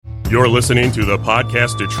You're listening to the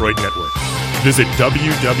Podcast Detroit Network. Visit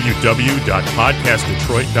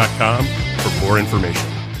www.podcastdetroit.com for more information.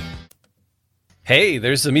 Hey,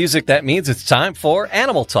 there's the music that means it's time for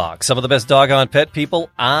Animal Talk. Some of the best doggone pet people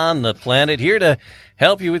on the planet here to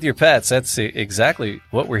help you with your pets. That's exactly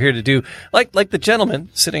what we're here to do. Like the gentleman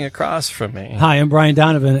sitting across from me. Hi, I'm Brian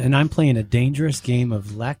Donovan, and I'm playing a dangerous game of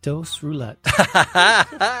lactose roulette.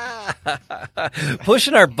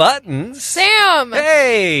 Pushing our buttons. Sam!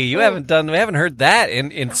 Hey, we haven't heard that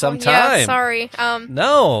in some time. Yeah, sorry.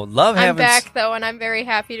 No, love I'm having... back, though, and I'm very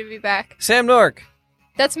happy to be back. Sam Nork.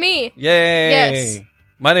 That's me. Yay. Yes.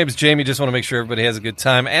 My name is Jamie. Just want to make sure everybody has a good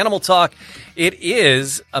time. Animal Talk, it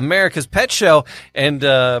is America's Pet Show. And,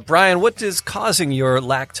 Brian, what is causing your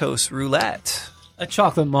lactose roulette? A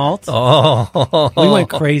chocolate malt. Oh. We went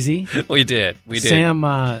crazy. We did. Sam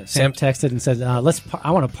texted and said, I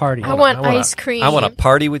want a party. I want ice cream. I want to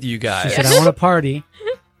party with you guys. She said, I want a party.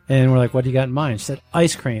 And we're like, what do you got in mind? She said,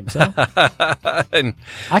 ice cream. So And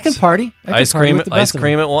I can party. ice cream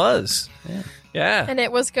it was. Yeah. And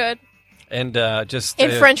it was good. And just...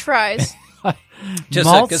 In French fries.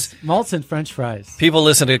 Just malts and French fries. People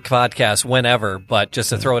listen to podcasts whenever, but just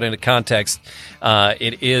to throw it into context,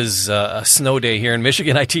 it is a snow day here in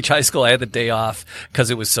Michigan. I teach high school. I had the day off because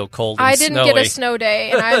it was so cold and I didn't snowy. get a snow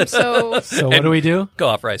day, and I'm so... So what do we do? Go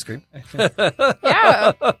off for ice cream.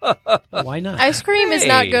 Yeah. Why not? Ice cream is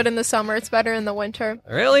not Hey. good in the summer. It's better in the winter.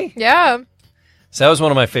 Really? Yeah. So that was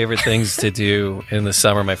one of my favorite things to do in the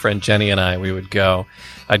summer. My friend Jenny and I, we would go.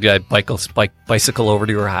 I'd bicycle over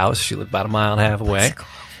to her house. She lived about a mile and a half away.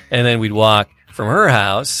 And then we'd walk from her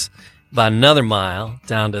house about another mile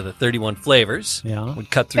down to the 31 Flavors. Yeah.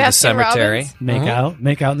 We'd cut through the Baskin cemetery. Robbins?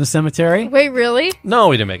 Make out in the cemetery. Wait, really? No,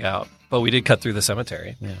 we didn't make out, but we did cut through the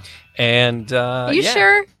cemetery. Yeah. And You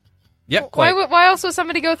sure? Yeah, quite. Why else would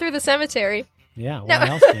somebody go through the cemetery? Yeah. Why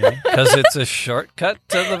else, Jamie? Because it's a shortcut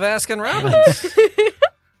to the Baskin Robbins.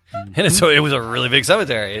 And it was a really big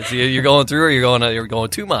cemetery. It's you're going through, or you're going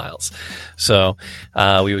 2 miles. So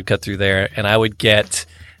we would cut through there, and I would get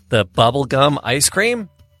the bubblegum ice cream.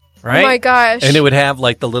 Right? Oh my gosh. And it would have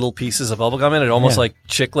like the little pieces of bubblegum in it, almost Yeah. like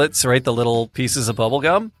chiclets, right? The little pieces of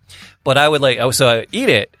bubblegum. But I would I eat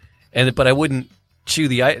it, but I wouldn't chew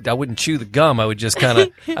the gum. I would just kind of,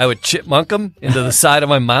 I would chipmunk them into the side of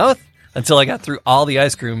my mouth until I got through all the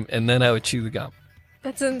ice cream, and then I would chew the gum.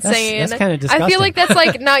 That's insane. That's kinda I disgusting. feel like that's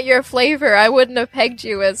like not your flavor. I wouldn't have pegged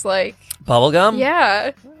you as like, Bubblegum? yeah.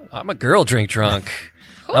 I'm a girl drink drunk.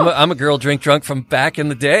 I'm a girl drink drunk from back in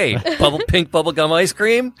the day. Pink bubblegum ice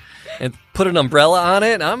cream, and put an umbrella on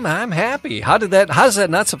it. I'm happy. How does that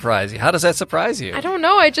not surprise you? How does that surprise you? I don't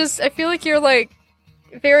know. I feel like you're like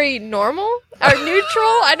very normal or neutral.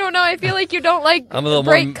 I don't know. I feel like you don't like I'm a little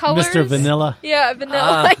bright more colors. Mr. Vanilla. Yeah,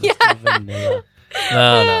 vanilla. Yeah. Vanilla.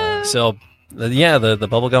 No. So, the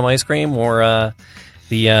bubblegum ice cream, or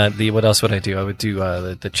the what else would I do? I would do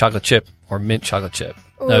the chocolate chip or mint chocolate chip.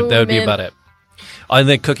 That would be mint. about it. And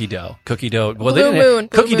then cookie dough. Well, Blue Moon.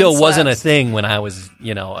 Cookie Blue dough Moon wasn't a slaps. thing when I was,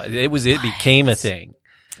 it became a thing.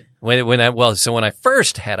 When I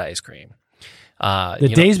first had ice cream.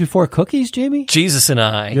 Days before cookies, Jamie? Jesus and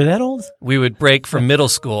I, You're that old? we would break from middle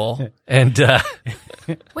school, and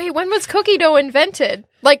Wait, when was cookie dough invented?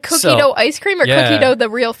 Like cookie So, dough ice cream or yeah. cookie dough the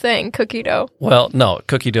real thing? Cookie dough. well, no,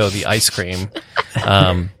 cookie dough, the ice cream,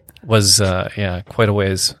 was quite a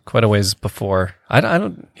ways before. I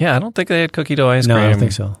don't think they had cookie dough ice No, cream. I don't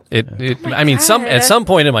think so. I mean, God. at some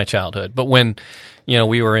point in my childhood, but when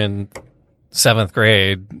we were in 7th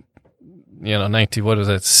grade,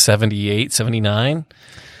 78, 79.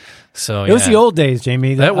 So It was the old days,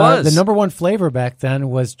 Jamie. That was. The number one flavor back then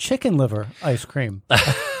was chicken liver ice cream.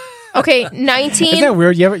 Okay, Isn't 19. that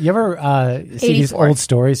weird? You ever see these 84. old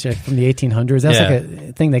stories from the 1800s? That's Yeah. like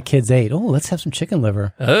a thing that kids ate. Oh, let's have some chicken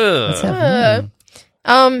liver. Let's Ugh. have,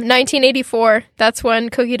 1984. That's when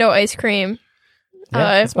cookie dough ice cream Yeah,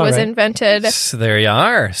 that's about was right. invented. So there you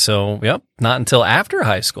are. So, yep, not until after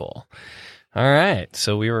high school. All right.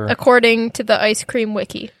 So we were. According to the ice cream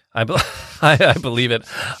wiki. I believe it.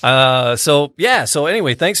 So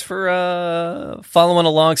anyway, thanks for following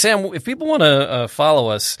along, Sam. If people want to follow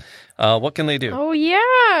us, what can they do? Oh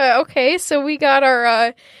yeah. Okay. So we got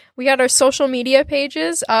our social media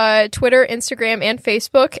pages, Twitter, Instagram, and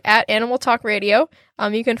Facebook at Animal Talk Radio.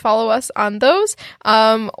 You can follow us on those.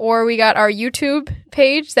 Or we got our YouTube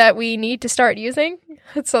page that we need to start using.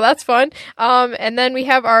 So that's fun. And then we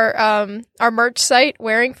have our merch site,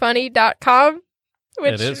 wearingfunny.com.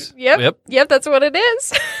 Which, It is. Yep, that's what it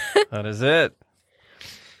is. That is it.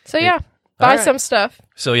 So yeah. Buy All right. some stuff.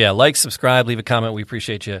 So yeah, like, subscribe, leave a comment. We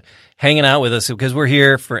appreciate you hanging out with us because we're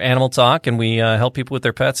here for Animal Talk and we help people with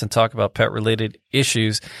their pets and talk about pet-related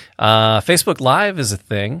issues. Facebook Live is a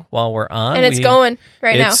thing while we're on. And it's going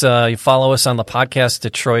right now. You follow us on the Podcast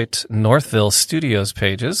Detroit Northville Studios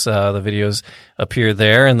pages. The videos appear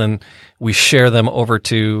there, and then we share them over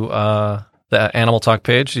to the Animal Talk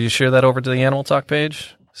page. Do you share that over to the Animal Talk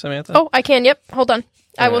page, Samantha? Oh, I can. Yep. Hold on.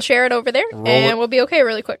 I will share it over there, Roll and it. we'll be okay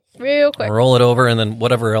really quick. Real quick. Roll it over, and then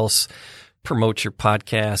whatever else promote your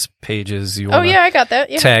podcast pages you Oh, want yeah, I got that.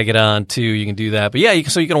 Yeah. tag it on too. You can do that. But yeah, you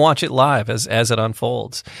can watch it live as it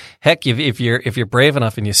unfolds. Heck, if you're brave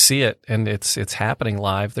enough and you see it and it's happening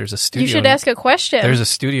live, there's a studio. You should ask a question. There's a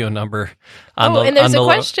studio number and there's a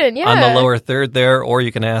question, on the yeah. lower third there, or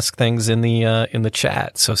you can ask things in the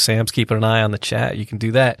chat. So Sam's keeping an eye on the chat. You can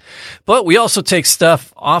do that. But we also take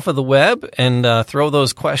stuff off of the web and throw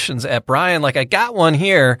those questions at Brian. Like I got one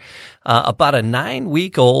here about a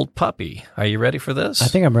 9-week-old puppy. Are you ready for this? I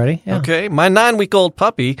think I'm ready. Yeah. Okay. My 9-week-old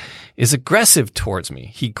puppy is aggressive towards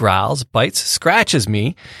me. He growls, bites, scratches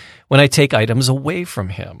me when I take items away from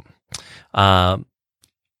him. But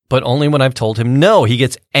only when I've told him no. He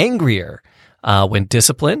gets angrier when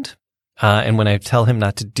disciplined and when I tell him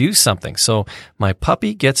not to do something. So my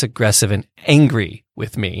puppy gets aggressive and angry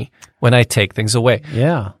with me when I take things away.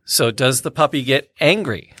 Yeah. So does the puppy get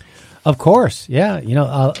angry? Of course. Yeah. You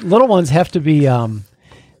know, little ones have to be,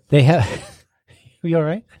 they have, you all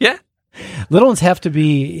right? Yeah. Little ones have to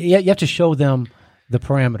be, you have to show them the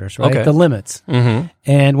parameters, right? Okay. The limits. Mm-hmm.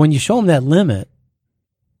 And when you show them that limit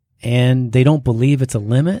and they don't believe it's a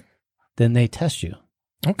limit, then they test you.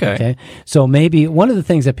 Okay. So maybe one of the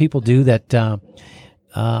things that people do that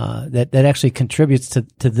that actually contributes to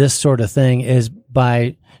this sort of thing is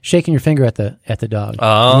by shaking your finger at the dog,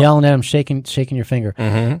 yelling at him, shaking your finger.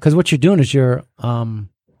 Because what you're doing is you're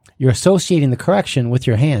associating the correction with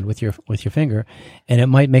your hand, with your finger, and it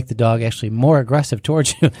might make the dog actually more aggressive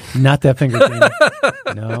towards you. Not that finger.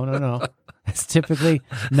 No. It's typically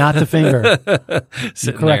not the finger you're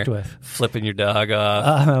Sitting correct there, with. flipping your dog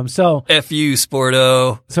off. So F you,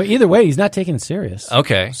 Sporto. So either way, he's not taking it serious.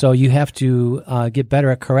 Okay. So you have to get better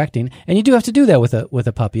at correcting, and you do have to do that with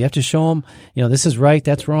a puppy. You have to show him, this is right,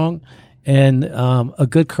 that's wrong, and a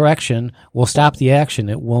good correction will stop the action.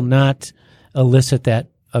 It will not elicit that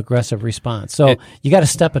aggressive response. So you got to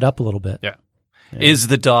step it up a little bit. Yeah. Is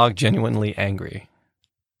the dog genuinely angry?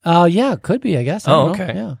 Yeah, it could be. I guess. I don't know.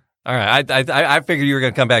 Okay. Yeah. All right. I figured you were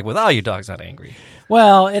going to come back with, your dog's not angry.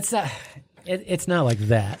 Well, it's not. It's not like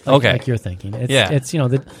that. Like you're thinking. It's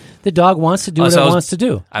the dog wants to do what it wants to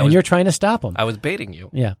do, and you're trying to stop him. I was baiting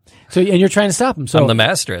you. Yeah. So and you're trying to stop him. So I'm the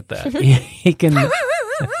master at that. he can.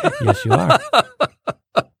 Yes, you are.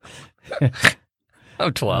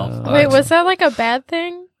 I'm 12. Wait, was that like a bad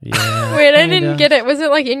thing? Yeah. Wait, I didn't get it. Was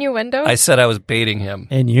it like innuendo? I said I was baiting him,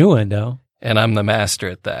 Innuendo. and I'm the master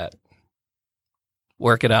at that.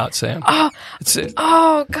 Work it out, Sam. Oh, It's it.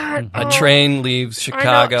 oh God. A train leaves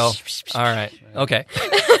Chicago. All right. Okay.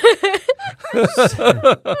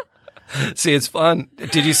 See, it's fun.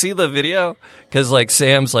 Did you see the video? Because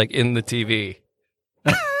Sam's in the TV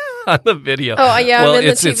on the video. Oh, yeah. Well, I'm in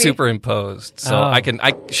it's the TV. superimposed, so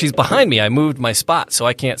Oh. she's behind me. I moved my spot so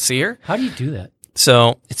I can't see her. How do you do that?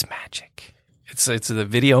 So it's magic. It's the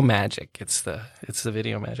video magic. It's the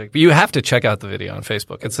video magic. But you have to check out the video on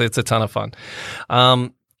Facebook. It's a ton of fun. All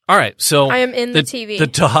right, so I am in the TV. The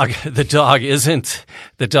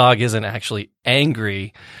dog isn't actually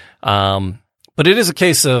angry. But it is a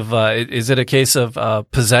case of is it a case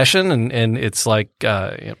of possession and it's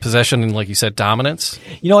possession and, like you said, dominance?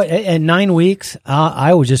 At 9 weeks,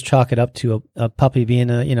 I would just chalk it up to a puppy being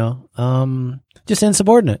just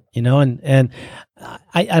insubordinate, and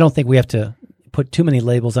I don't think we have to put too many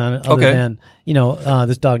labels on it other than,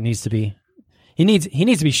 this dog needs to be, he needs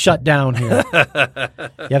to be shut down here.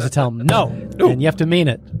 You have to tell him no, and you have to mean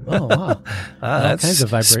it. Oh, wow. That's kinds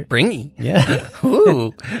of springy. Yeah.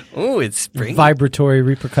 Ooh, it's springy. Vibratory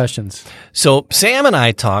repercussions. So Sam and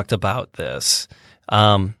I talked about this,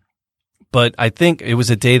 but I think it was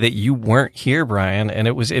a day that you weren't here, Brian, and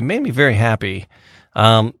it made me very happy.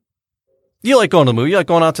 You like going to the movie? You like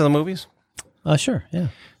going out to the movies? Sure, yeah.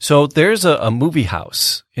 So there's a movie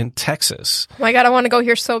house in Texas. Oh my God, I want to go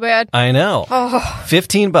here so bad. I know. Oh.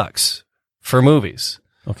 $15 for movies.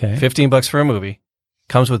 Okay. $15 for a movie.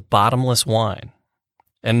 Comes with bottomless wine.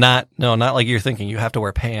 And not like you're thinking you have to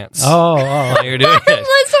wear pants. Oh. While you're doing it.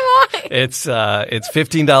 Let's watch. It's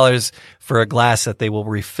 $15 for a glass that they will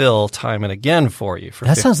refill time and again for you.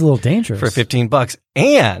 That sounds a little dangerous. For $15.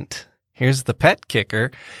 And here's the pet kicker.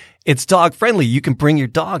 it's dog friendly. You can bring your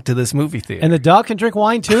dog to this movie theater. And the dog can drink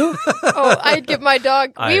wine too? Oh, I'd give my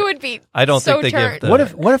dog. We would be. I don't so think they turned.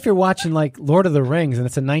 give. What if you're watching like Lord of the Rings and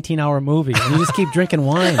it's a 19-hour movie and you just keep drinking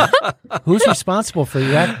wine? Who's responsible for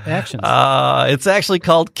your actions? It's actually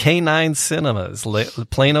called K9 Cinemas,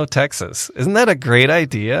 Plano, Texas. Isn't that a great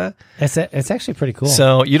idea? It's actually pretty cool.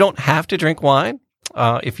 So you don't have to drink wine.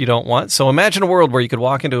 If you don't want. So imagine a world where you could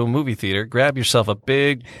walk into a movie theater, grab yourself a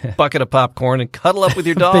big bucket of popcorn and cuddle up with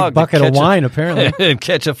your dog. Big bucket of wine, apparently. And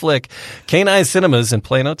catch a flick. K9 Cinemas in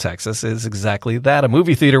Plano, Texas is exactly that. A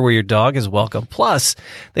movie theater where your dog is welcome. Plus,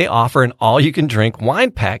 they offer an all-you-can-drink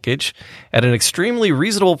wine package at an extremely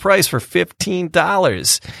reasonable price for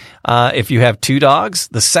 $15. If you have 2 dogs,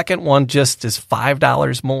 the second one just is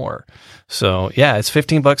 $5 more. So, yeah, it's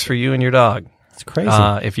 $15 for you and your dog. It's crazy.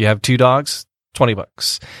 If you have 2 dogs,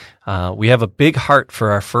 $20. We have a big heart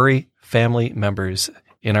for our furry family members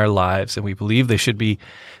in our lives, and we believe they should be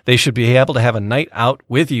able to have a night out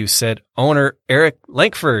with you, said owner Eric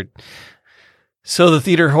Lankford. So the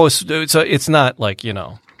theater hosts, so it's not like,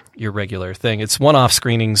 your regular thing. It's one-off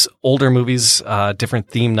screenings, older movies, different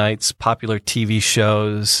theme nights, popular TV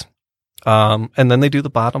shows, and then they do the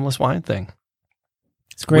bottomless wine thing.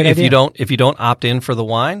 It's a great idea. If you don't opt in for the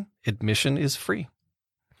wine, admission is free.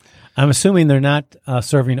 I'm assuming they're not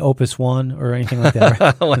serving Opus One or anything like that.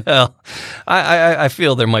 Right? Well, I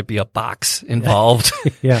feel there might be a box involved.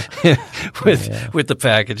 Yeah. with the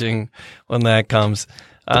packaging when that comes.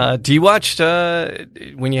 Do you watch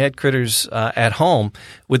when you had critters at home?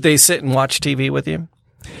 Would they sit and watch TV with you?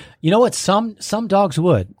 You know what? Some dogs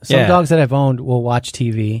would. Some dogs that I've owned will watch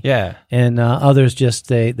TV. Yeah. And others just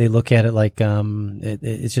they look at it like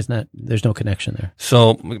it's just not. There's no connection there.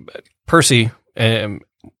 So Percy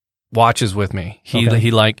watches with me. He'll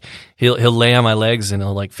lay on my legs and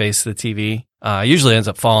he'll face the TV. Usually ends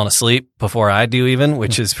up falling asleep before I do even,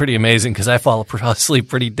 which is pretty amazing because I fall asleep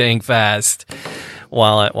pretty dang fast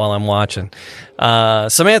while I'm watching.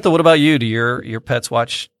 Samantha, what about you? Do your pets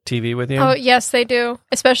watch TV with you? Oh, yes, they do.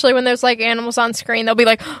 Especially when there's animals on screen. They'll be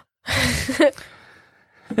like,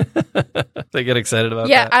 they get excited about that.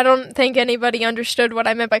 Yeah, I don't think anybody understood what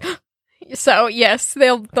I meant by so yes,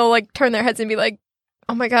 they'll turn their heads and be like,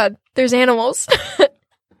 oh my God, there's animals. All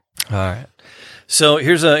right. So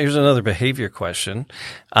here's another behavior question.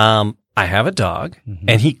 I have a dog,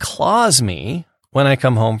 and he claws me when I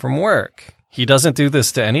come home from work. He doesn't do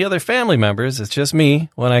this to any other family members. It's just me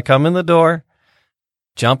when I come in the door,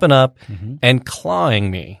 jumping up and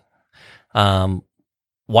clawing me.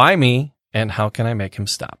 Why me, and how can I make him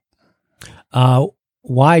stop?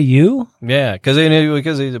 Why you? Yeah, because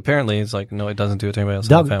he's apparently it's like, no, it doesn't do it to anybody else.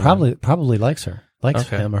 Doug probably likes her. Likes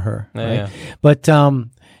him or her. Yeah, right? yeah. But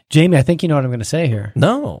Jamie, I think you know what I'm going to say here.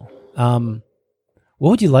 No. What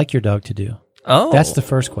would you like your dog to do? Oh. That's the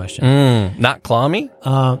first question. Not claw me?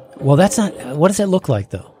 Well, that's not. What does that look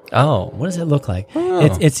like, though? Oh. What does it look like? Oh.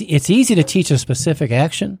 It's easy to teach a specific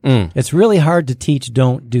action. It's really hard to teach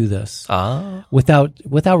don't do this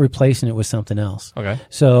without replacing it with something else. Okay.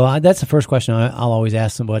 So that's the first question I'll always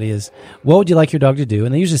ask somebody is, what would you like your dog to do?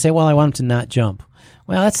 And they usually say, well, I want him to not jump.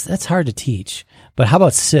 Well, that's hard to teach. But how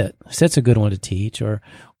about sit? Sit's a good one to teach, or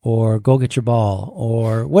go get your ball,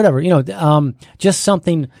 or whatever. Just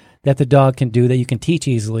something that the dog can do that you can teach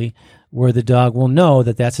easily, where the dog will know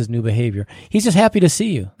that that's his new behavior. He's just happy to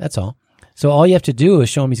see you. That's all. So all you have to do is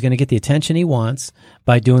show him he's going to get the attention he wants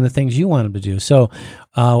by doing the things you want him to do. So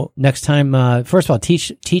next time, first of all,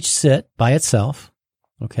 teach sit by itself,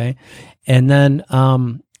 okay, and then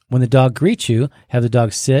when the dog greets you, have the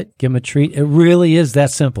dog sit, give him a treat. It really is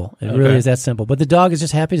that simple. It really is that simple. But the dog is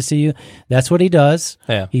just happy to see you. That's what he does.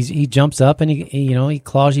 Yeah. He jumps up and he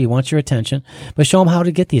claws you. He wants your attention. But show him how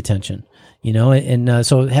to get the attention.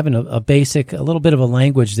 So having a little bit of a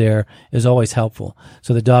language there is always helpful.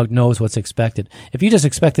 So the dog knows what's expected. If you just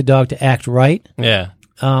expect the dog to act right,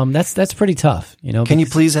 that's pretty tough. Can you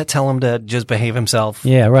please tell him to just behave himself?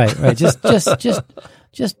 Yeah, right.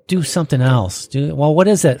 Just do something else. What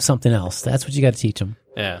is that something else? That's what you got to teach them.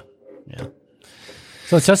 Yeah.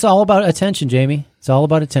 So it's just all about attention, Jamie. It's all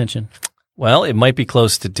about attention. Well, it might be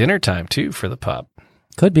close to dinner time too for the pup.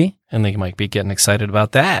 Could be. And they might be getting excited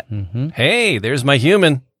about that. Mm-hmm. Hey, there's my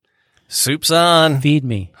human. Soup's on. Feed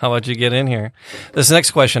me. How about you get in here? This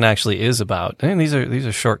next question actually is about, and these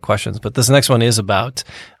are short questions, but this next one is about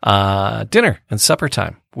dinner and supper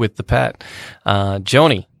time with the pet.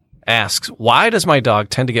 Joni asks, why does my dog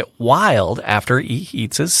tend to get wild after he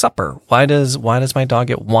eats his supper? Why does my dog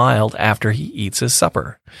get wild after he eats his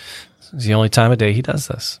supper? It's the only time of day he does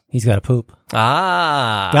this. He's got to poop.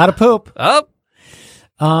 Got to poop. Oh.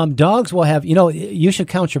 Dogs will have, you should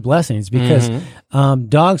count your blessings because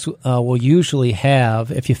dogs will usually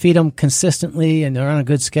have, if you feed them consistently and they're on a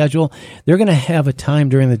good schedule, they're going to have a time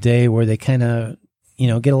during the day where they kind of,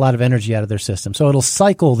 get a lot of energy out of their system. So it'll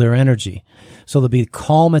cycle their energy. So they'll be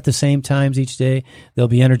calm at the same times each day. They'll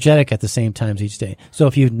be energetic at the same times each day. So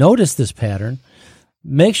if you notice this pattern,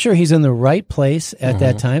 make sure he's in the right place at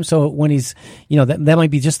that time. So when he's, that might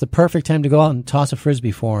be just the perfect time to go out and toss a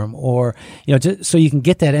Frisbee for him, or, just so you can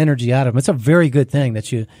get that energy out of him. It's a very good thing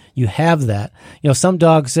that you have that. Some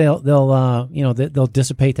dogs, they'll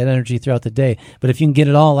dissipate that energy throughout the day. But if you can get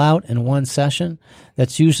it all out in one session,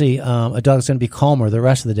 that's usually, a dog's going to be calmer the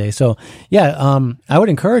rest of the day. So yeah, I would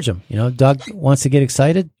encourage him, dog wants to get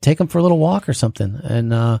excited, take him for a little walk or something,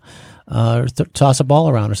 and, toss a ball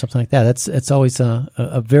around or something like that. It's always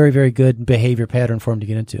a very, very good behavior pattern for him to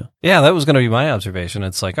get into. Yeah, that was going to be my observation.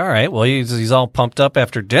 It's like, all right, well, he's all pumped up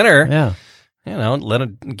after dinner. Yeah.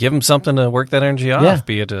 Give him something to work that energy off,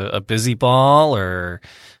 be it a busy ball or,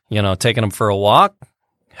 taking him for a walk,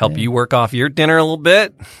 help you work off your dinner a little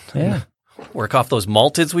bit. Yeah. Work off those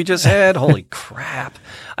malteds we just had. Holy crap.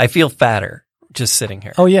 I feel fatter just sitting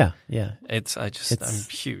here. Oh yeah. Yeah. I'm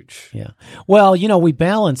huge. Yeah. Well, we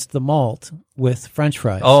balanced the malt with French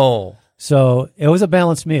fries. Oh. So it was a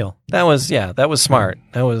balanced meal. That was smart.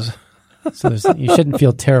 That was. So you shouldn't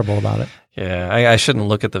feel terrible about it. Yeah. I shouldn't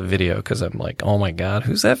look at the video because I'm like, oh my God,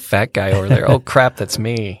 who's that fat guy over there? Oh crap, that's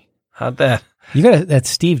me. How'd that? You got that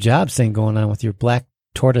Steve Jobs thing going on with your black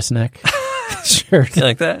tortoise neck shirt. You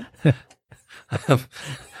like that?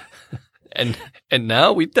 And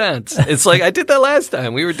now we dance. It's like I did that last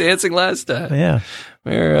time. We were dancing last time. Yeah.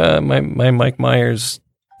 We're my Mike Myers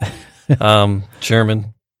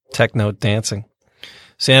German techno dancing.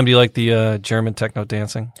 Sam, do you like the German techno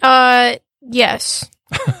dancing? Yes.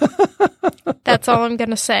 That's all I'm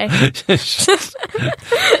gonna say.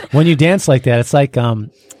 When you dance like that, it's like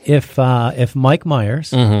if Mike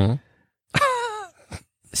Myers,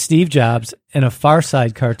 Steve Jobs, and a Far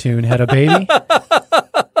Side cartoon had a baby.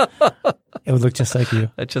 It would look just like you.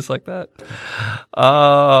 Just like that.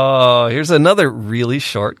 Oh, here's another really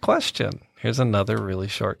short question.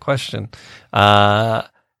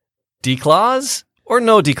 Declaws or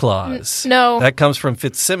no declaws? No. That comes from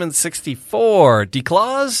Fitzsimmons64.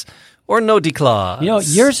 Declaws or no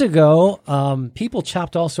declaws? Years ago, people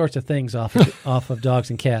chopped all sorts of things off of dogs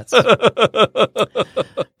and cats.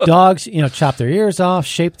 Dogs, chopped their ears off,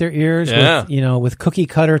 shaped their ears with cookie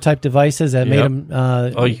cutter type devices that made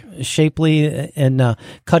them shapely, and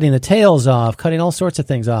cutting the tails off, cutting all sorts of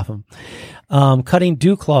things off them, cutting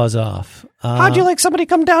dew claws off. How'd you like somebody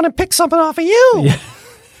come down and pick something off of you? Yeah,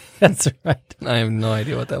 that's right. I have no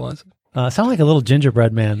idea what that was. Sound like a little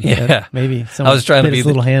gingerbread man. Yeah, maybe I was trying to be his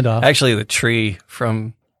little hand off. Actually, the tree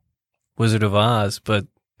from Wizard of Oz, but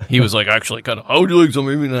he was like, actually, kind of. How would you like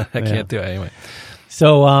something? I can't do it anyway.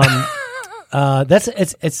 So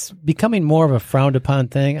it's becoming more of a frowned upon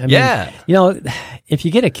thing. I mean, if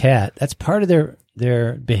you get a cat, that's part of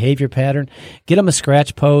their behavior pattern. Get them a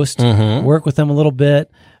scratch post, work with them a little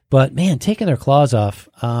bit. But man, taking their claws off,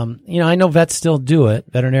 I know vets still do it,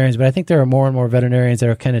 veterinarians, but I think there are more and more veterinarians that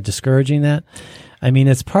are kind of discouraging that. I mean,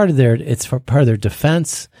 it's part of their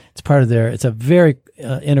defense. It's a very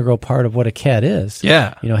integral part of what a cat is.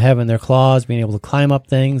 Yeah. Having their claws, being able to climb up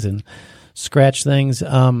things and scratch things.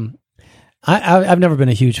 I've never been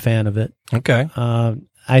a huge fan of it. Okay.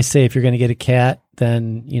 I say if you're going to get a cat,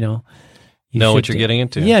 then, you know what you're getting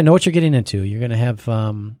into. Yeah, know what you're getting into. You're going to have,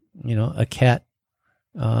 a cat.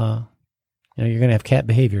 You're going to have cat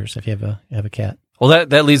behaviors if you have a cat. Well,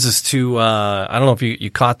 that leads us to, I don't know if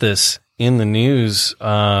you caught this in the news,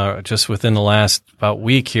 just within the last about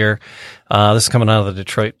week here. This is coming out of the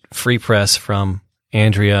Detroit Free Press from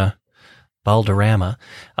Andrea Balderrama.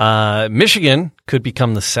 Michigan could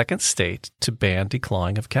become the second state to ban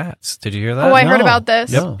declawing of cats. Did you hear that? Oh, I heard about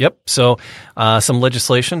this. Yep. So some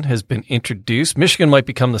legislation has been introduced. Michigan might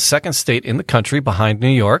become the second state in the country behind New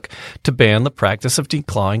York to ban the practice of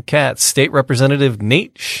declawing cats. State Representative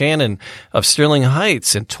Nate Shannon of Sterling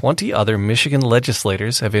Heights and 20 other Michigan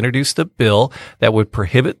legislators have introduced a bill that would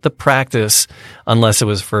prohibit the practice unless it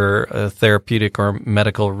was for therapeutic or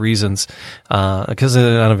medical reasons, because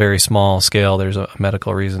on a very small scale, there's a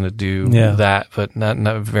medical reason to do that, but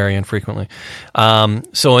not very infrequently.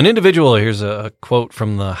 So an individual, here's a quote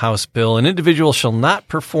from the House bill, an individual shall not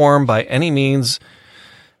perform by any means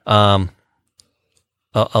a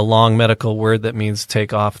long medical word that means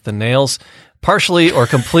take off the nails, partially or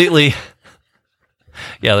completely.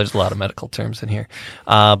 Yeah, there's a lot of medical terms in here.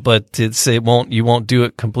 But you won't do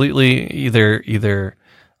it completely, either the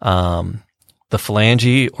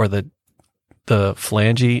phalange or the the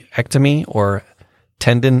phalangeectomy or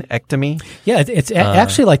tendonectomy. Yeah, it's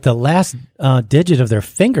actually like the last digit of their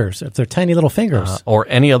fingers, of their tiny little fingers. Or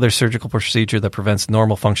any other surgical procedure that prevents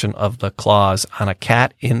normal function of the claws on a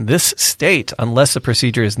cat in this state, unless the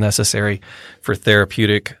procedure is necessary for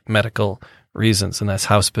therapeutic medical reasons. And that's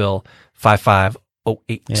House Bill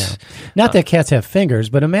 5508. Yeah. Not that cats have fingers,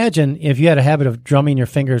 but imagine if you had a habit of drumming your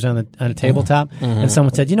fingers on a tabletop, and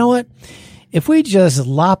someone said, you know what? If we just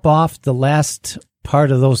lop off the last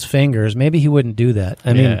part of those fingers, maybe he wouldn't do that.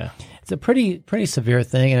 I mean, it's a pretty severe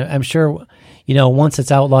thing, and I'm sure, once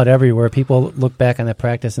it's outlawed everywhere, people look back on that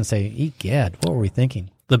practice and say, "Egad, what were we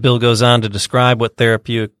thinking?" The bill goes on to describe what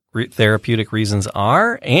therapeutic reasons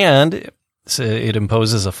are, and it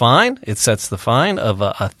imposes a fine. It sets the fine of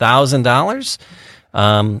 $1,000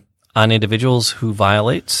 on individuals who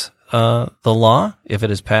violate the law if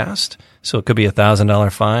it is passed. So it could be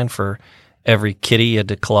 $1,000 fine for every kitty you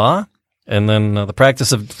declaw. And then the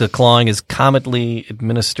practice of declawing is commonly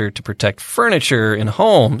administered to protect furniture in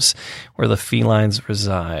homes where the felines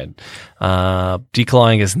reside.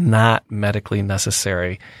 Declawing is not medically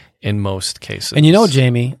necessary in most cases. And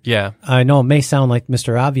Jamie, yeah, I know it may sound like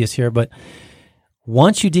Mr. Obvious here, but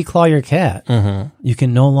once you declaw your cat, you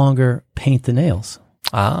can no longer paint the nails.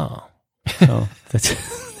 Oh. So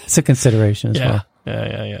that's a consideration as well. Yeah.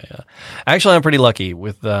 Actually, I'm pretty lucky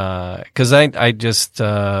with because I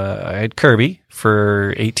had Kirby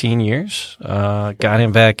for 18 years. Got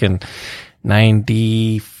him back in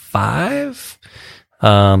 95.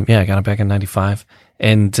 I got him back in 95,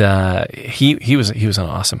 and he was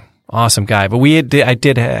an awesome guy. But I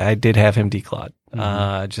did have him declawed.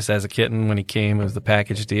 Just as a kitten, when he came, it was the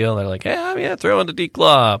package deal. They're like, throw in the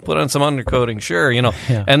declaw, put on some undercoating, sure,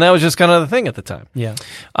 and that was just kind of the thing at the time. Yeah.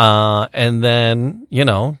 And then,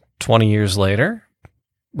 20 years later,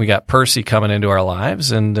 we got Percy coming into our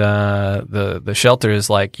lives, and the shelter is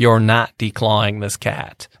like, you're not declawing this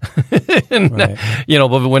cat. And, right.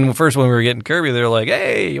 But when we were getting Kirby, they're like,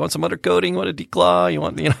 hey, you want some undercoating? You want a declaw? You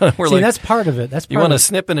want, we're See, like, that's part of it. You want a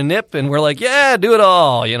snip and a nip? And we're like, yeah, do it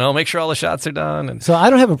all. Make sure all the shots are done. And so I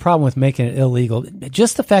don't have a problem with making it illegal.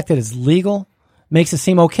 Just the fact that it's legal makes it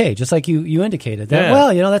seem okay, just like you indicated.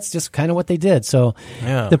 That, that's just kind of what they did. So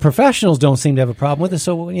the professionals don't seem to have a problem with it,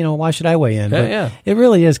 so, why should I weigh in? But it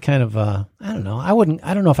really is kind of, I don't know. I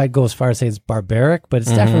don't know if I'd go as far as say it's barbaric, but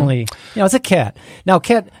it's definitely, it's a cat. Now,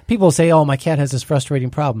 people say, oh, my cat has this frustrating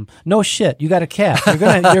problem. No shit, you got a cat. You're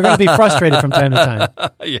gonna be frustrated from time to time.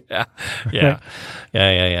 Yeah.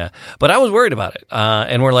 But I was worried about it.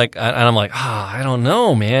 And we're like, and I'm like, I don't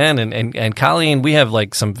know, man. And Colleen, we have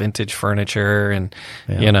like some vintage furniture and,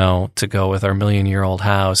 to go with our 1,000,000-year-old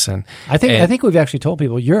house. And I think we've actually told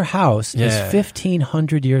people your house is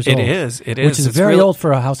 1,500 years old. It is. Which is very old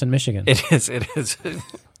for a house in Michigan. It is. Do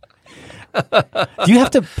you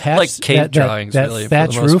have to patch like cave drawings, that really,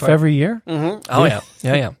 thatch roof every year? Mm-hmm. Oh, yeah.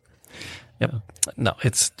 Yep. No,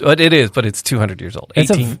 it is, but it's 200 years old.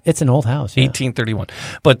 It's an old house. Yeah. 1831.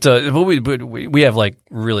 But we have like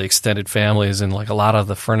really extended families, and like a lot of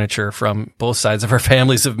the furniture from both sides of our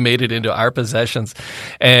families have made it into our possessions.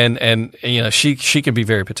 And she can be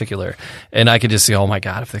very particular, and I can just say, oh my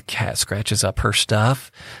God, if the cat scratches up her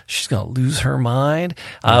stuff, she's gonna lose her mind.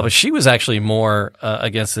 But she was actually more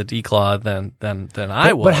against the declaw than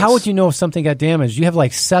I was. But how would you know if something got damaged? You have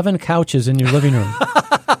like 7 couches in your living room.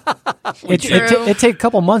 It take a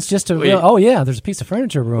couple months just to realize, there's a pice of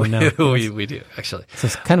furniture ruined now. we do, actually. So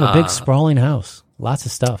it's kind of a big sprawling house. Lots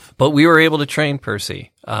of stuff. But we were able to train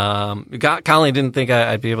Percy. Colleen didn't think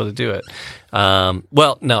I'd be able to do it.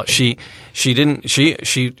 Well, no, she didn't.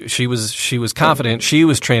 She was confident. She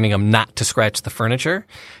was training him not to scratch the furniture,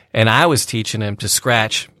 and I was teaching him to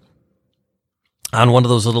scratch on one of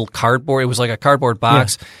those little cardboard. It was like a cardboard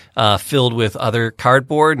box filled with other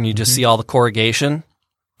cardboard, and you just see all the corrugation.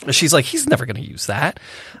 She's like, he's never going to use that.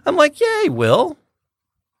 I'm like, yeah, he will.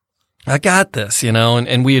 I got this,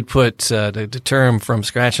 and we had put to deter him from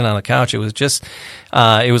scratching on the couch. It was just,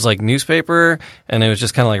 it was like newspaper, and it was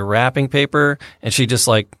just kind of like wrapping paper, and she just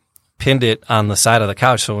like pinned it on the side of the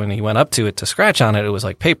couch. So when he went up to it to scratch on it, it was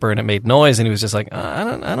like paper, and it made noise, and he was just like,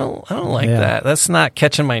 I don't like that. That's not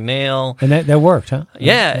catching my nail. And that worked, huh?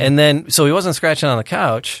 Yeah, and then so he wasn't scratching on the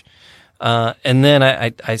couch, and then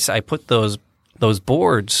I put those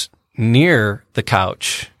boards near the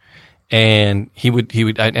couch, and he would,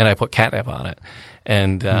 and I put catnip on it,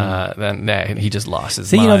 and then he just lost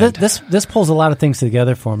his mind. This pulls a lot of things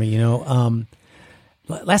together for me.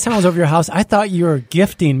 Last time I was over your house, I thought you were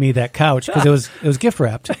gifting me that couch because it was gift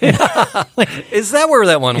wrapped. Is that where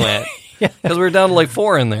that one went? because we're down to like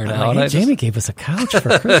 4 in there now. Jamie gave us a couch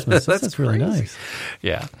for Christmas. That's really nice.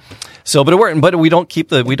 Yeah. So, but it worked. But we don't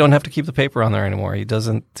have to keep the paper on there anymore. He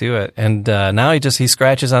doesn't do it, and now he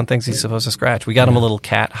scratches on things he's supposed to scratch. We got him a little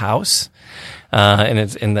cat house, and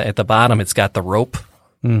it's at the bottom. It's got the rope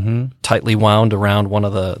tightly wound around one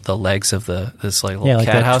of the legs of this like little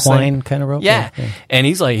cat house twine kind of rope. Yeah. And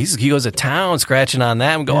he goes to town scratching on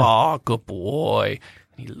that and go, oh, good boy.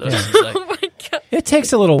 And he looks he's like, Oh my God. It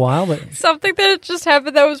takes a little while, but Something that just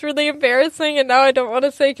happened that was really embarrassing, and now I don't want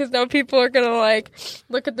to say because now people are going to like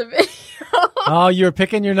look at the video. Oh, you're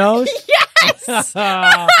picking your nose? Yes!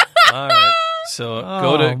 all right. So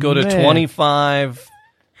go to 25,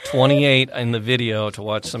 28 in the video to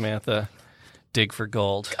watch Samantha dig for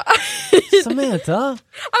gold. Samantha,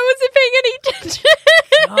 I wasn't paying any attention.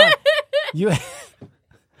 you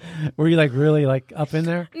were you like really like up in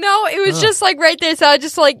there? No, it was just like right there, so I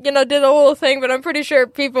just like, did a little thing, but I'm pretty sure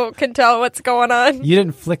people can tell what's going on. You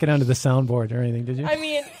didn't flick it onto the soundboard or anything, did you? I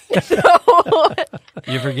mean, no.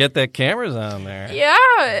 You forget that camera's on there. Yeah,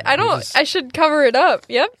 I don't. I should cover it up.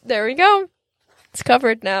 Yep, there we go. It's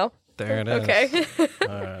covered now. There it is. Okay.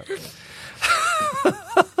 All right.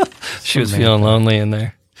 She was feeling lonely in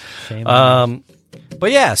there. Shame on you.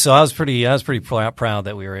 But yeah, so I was pretty proud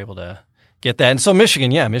that we were able to get that. And so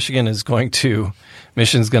Michigan is going to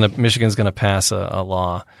Michigan's going to pass a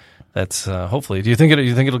law that's hopefully. Do you think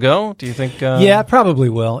it'll go? Do you think? Yeah, it probably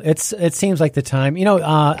will. It seems like the time.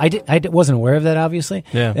 I wasn't aware of that, obviously.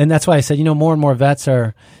 Yeah. And that's why I said, more and more vets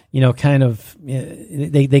are, kind of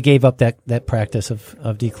they gave up that practice of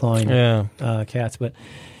declawing cats, but.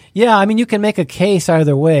 Yeah, I mean, you can make a case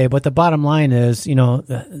either way, but the bottom line is,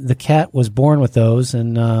 the cat was born with those,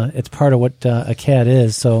 and it's part of what a cat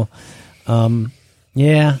is. So,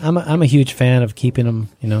 yeah, I'm a huge fan of keeping them,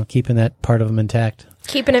 keeping that part of them intact.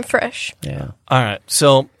 Keeping it fresh. Yeah. All right.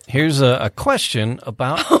 So here's a question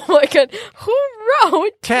about. Oh my God, who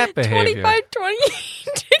wrote cat behavior?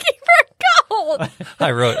 2528 digging for gold.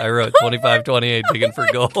 I wrote 2528 digging for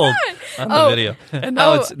gold on the video, and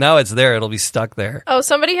now it's there. It'll be stuck there. Oh,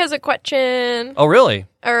 somebody has a question. Oh, really?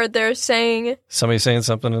 Or they're saying. Somebody's saying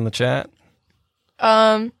something in the chat.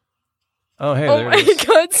 Oh, hey, oh there my it is.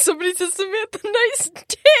 God, somebody says Samantha, nice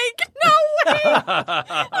dig. No way.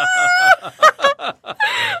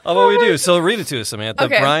 Oh, what we do? So read it to us, Samantha.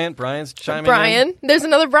 Okay. Brian's chiming in. Brian, there's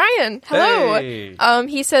another Brian. Hello. Hey.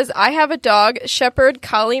 He says, I have a dog, Shepherd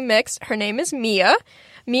Collie mix. Her name is Mia.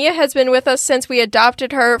 Mia has been with us since we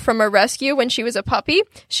adopted her from a rescue when she was a puppy.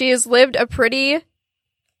 She has lived a pretty,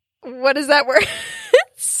 what is that word?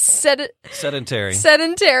 Sedentary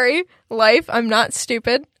life. I'm not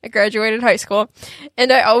stupid. I graduated high school.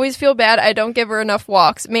 And I always feel bad I don't give her enough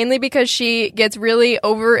walks, mainly because she gets really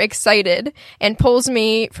overexcited and pulls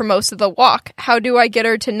me for most of the walk. How do I get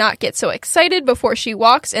her to not get so excited before she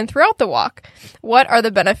walks and throughout the walk? What are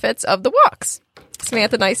the benefits of the walks?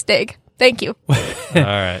 Samantha, nice dig. Thank you. All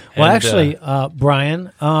right. Well, actually,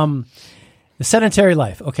 Brian, the sedentary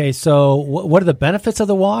life. Okay, so what are the benefits of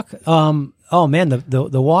the walk? Oh man,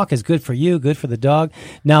 the walk is good for you, good for the dog.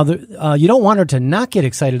 Now, you don't want her to not get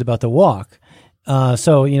excited about the walk.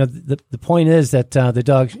 So the point is that the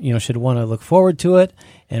dog should want to look forward to it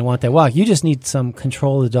and want that walk. You just need some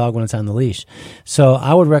control of the dog when it's on the leash. So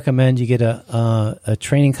I would recommend you get a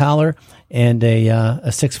training collar and a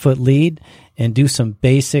 6-foot lead and do some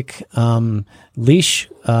basic leash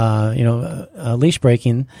leash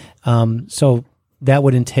breaking. So that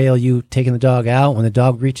would entail you taking the dog out. When the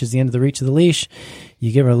dog reaches the end of the reach of the leash,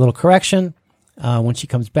 you give her a little correction. When she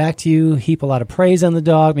comes back to you, heap a lot of praise on the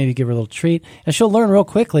dog, maybe give her a little treat. And she'll learn real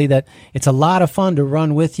quickly that it's a lot of fun to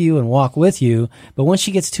run with you and walk with you. But once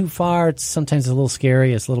she gets too far, it's sometimes a little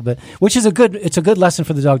scary. It's a little bit, which is it's a good lesson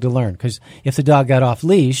for the dog to learn. Because if the dog got off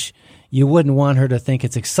leash, you wouldn't want her to think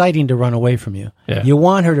it's exciting to run away from you. Yeah. You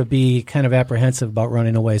want her to be kind of apprehensive about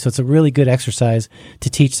running away. So it's a really good exercise to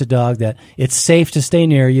teach the dog that it's safe to stay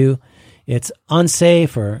near you. It's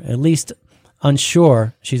unsafe, or at least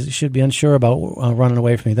unsure. She should be unsure about running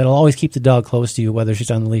away from you. That'll always keep the dog close to you, whether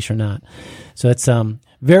she's on the leash or not. So it's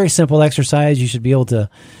very simple exercise. You should be able to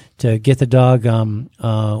get the dog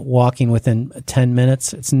walking within 10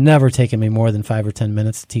 minutes. It's never taken me more than 5 or 10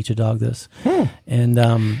 minutes to teach a dog this. And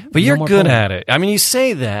but you're good at it. I mean, you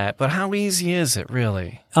say that, but how easy is it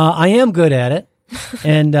really? I am good at it,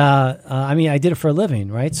 and I mean, I did it for a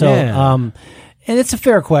living, right? So, yeah. And it's a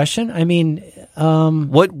fair question. I mean,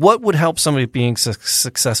 what would help somebody being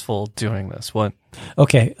successful doing this? What?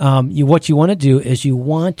 Okay, what you want to do is you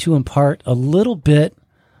want to impart a little bit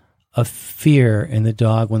of fear in the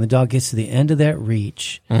dog when the dog gets to the end of that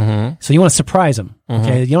reach. Mm-hmm. So you want to surprise them.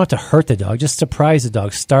 Okay, you don't have to hurt the dog; just surprise the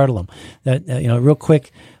dog, startle them. That real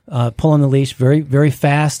quick, pull on the leash, very very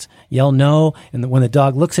fast. Yell no, and when the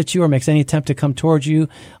dog looks at you or makes any attempt to come towards you,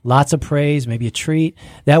 lots of praise, maybe a treat.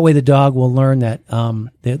 That way, the dog will learn that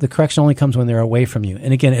the correction only comes when they're away from you.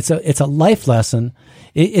 And again, it's a life lesson.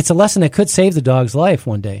 It's a lesson that could save the dog's life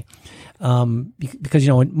one day. Because,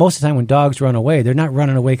 most of the time when dogs run away, they're not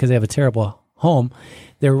running away because they have a terrible home.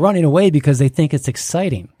 They're running away because they think it's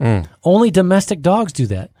exciting. Only domestic dogs do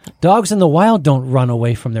that. Dogs in the wild don't run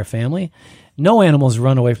away from their family. No animals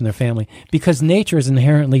run away from their family because nature is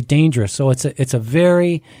inherently dangerous. So it's a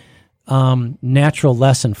very natural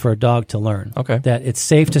lesson for a dog to learn. Okay. That it's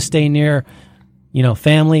safe to stay near,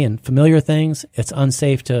 family and familiar things. It's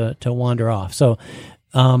unsafe to wander off. So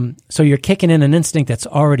you're kicking in an instinct that's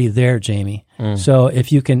already there, Jamie. So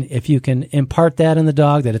if you can impart that in the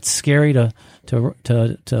dog, that it's scary to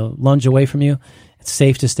lunge away from you, it's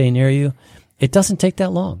safe to stay near you. It doesn't take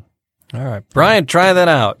that long. All right, Brian, try that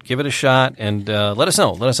out. Give it a shot, and let us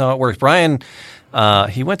know. Let us know how it works. Brian,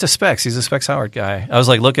 he went to Specs. He's a Specs Howard guy. I was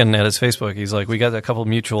looking at his Facebook. He's like, we got a couple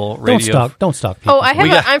mutual radio. Don't stalk people. Oh,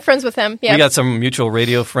 I'm friends with him. Yeah, we got some mutual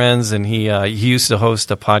radio friends, and he used to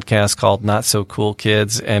host a podcast called Not So Cool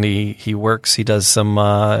Kids, and he works. He does some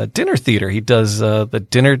dinner theater. He does the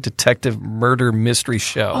Dinner Detective Murder Mystery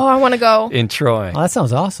Show. Oh, I want to go in Troy. Oh, that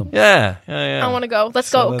sounds awesome. Yeah. I want to go.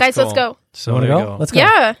 Let's go, guys. Cool. Let's go. So you want to go? Let's go.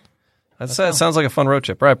 Yeah. That sounds like a fun road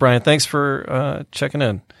trip. All right, Brian, thanks for checking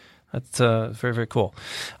in. That's very, very cool.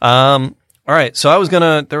 All right, so I was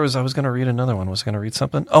gonna read another one. Was I gonna read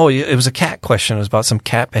something? Oh, it was a cat question. It was about some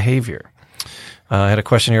cat behavior. I had a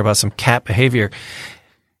question here about some cat behavior.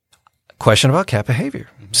 Question about cat behavior.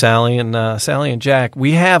 Sally and Jack.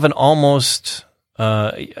 We have an almost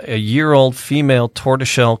a year-old female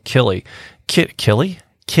tortoiseshell kitty.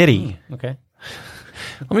 Okay.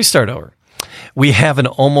 Let me start over. We have an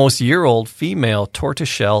almost year-old female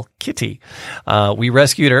tortoiseshell kitty. We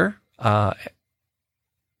rescued her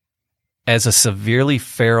as a severely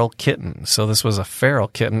feral kitten. So this was a feral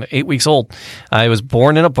kitten, 8 weeks old. It was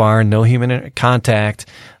born in a barn, no human contact.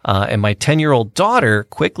 And my 10-year-old daughter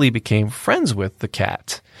quickly became friends with the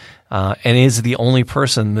cat and is the only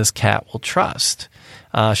person this cat will trust.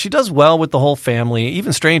 She does well with the whole family,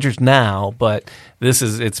 even strangers now, but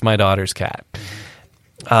it's my daughter's cat.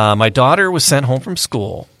 My daughter was sent home from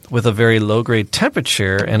school with a very low-grade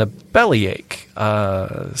temperature and a bellyache.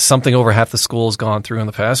 Something over half the school has gone through in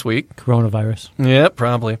the past week. Coronavirus. Yeah,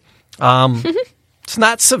 probably. It's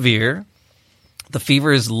not severe. The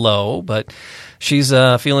fever is low, but she's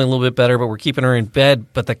feeling a little bit better, but we're keeping her in bed.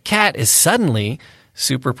 But the cat is suddenly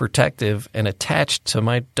super protective and attached to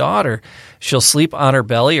my daughter. She'll sleep on her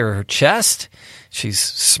belly or her chest. She's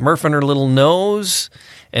smurfing her little nose.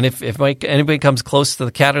 And if anybody comes close to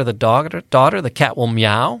the cat or the daughter, the cat will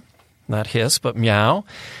meow. Not hiss, but meow.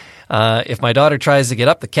 If my daughter tries to get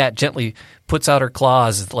up, the cat gently puts out her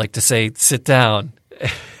claws like to say, sit down.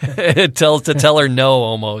 to tell her no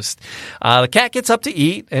almost. The cat gets up to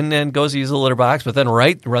eat and then goes to use the litter box, but then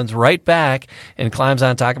runs right back and climbs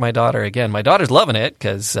on top of my daughter again. My daughter's loving it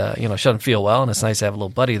because she doesn't feel well, and it's nice to have a little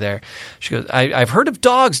buddy there. She goes, I've heard of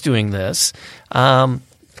dogs doing this,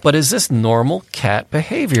 but is this normal cat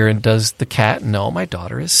behavior? And does the cat know my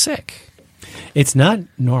daughter is sick? It's not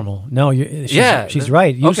normal. No, she's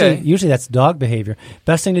right. Usually that's dog behavior.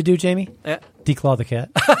 Best thing to do, Jamie? Yeah. Declaw the cat.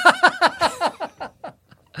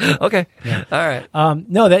 Okay. Yeah. All right.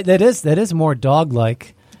 No, that is more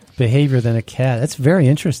dog-like behavior than a cat. That's very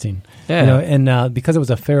interesting. Yeah. And because it was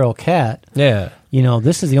a feral cat. Yeah.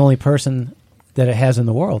 This is the only person that it has in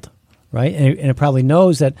the world, right? And it probably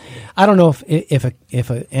knows that. I don't know if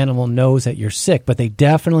an animal knows that you're sick, but they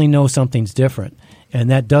definitely know something's different. And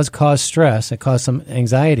that does cause stress. It causes some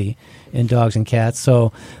anxiety in dogs and cats.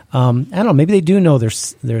 So I don't know. Maybe they do know they're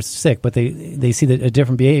sick, but they see a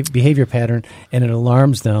different behavior pattern, and it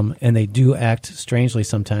alarms them, and they do act strangely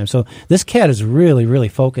sometimes. So this cat is really, really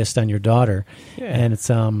focused on your daughter, and it's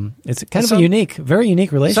kind of a very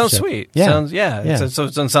unique relationship. Sounds sweet. Yeah. So it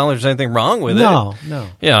doesn't sound like there's anything wrong with it. No.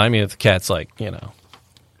 Yeah, I mean, if the cat's like,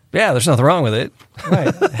 there's nothing wrong with it.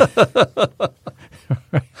 Right.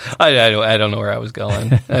 I don't know where I was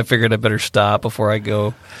going. I figured I better stop before I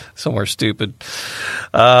go somewhere stupid.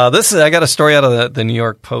 I got a story out of the New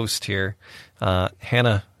York Post here.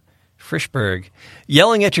 Hannah Frischberg.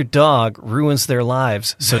 Yelling at your dog ruins their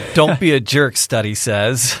lives, so don't be a jerk, study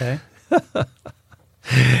says. Okay.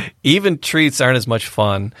 Even treats aren't as much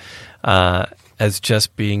fun as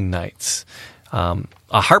just being nice.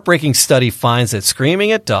 A heartbreaking study finds that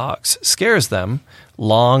screaming at dogs scares them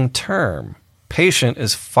long-term, patient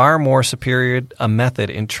is far more superior a method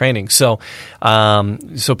in training. So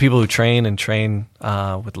people who train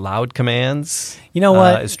with loud commands, you know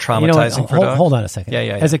what, is traumatizing for dogs. Hold on a second.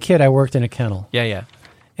 Yeah. As a kid, I worked in a kennel. Yeah.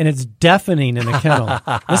 And it's deafening in a kennel.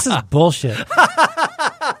 This is bullshit.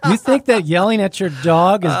 You think that yelling at your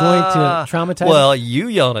dog is going to traumatize? Well, you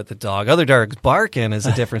yelling at the dog, other dogs barking is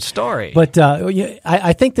a different story. But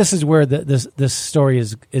I think this is where this story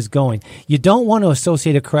is going. You don't want to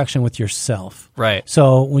associate a correction with yourself. Right.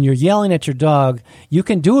 So when you're yelling at your dog, you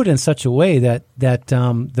can do it in such a way that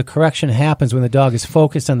the correction happens when the dog is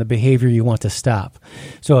focused on the behavior you want to stop.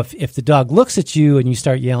 So if the dog looks at you and you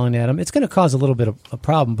start yelling at him, it's going to cause a little bit of a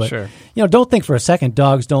problem. But sure. Don't think for a second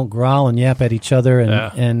dogs don't growl and yap at each other.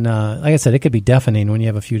 And like I said, it could be deafening when you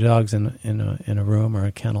have a few dogs in a room or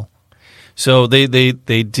a kennel. So they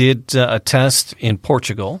did a test in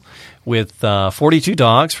Portugal with 42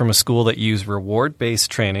 dogs from a school that used reward-based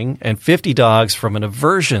training and 50 dogs from an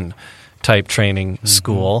aversion-type training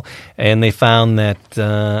school, and they found that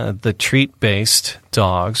the treat-based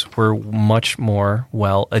dogs were much more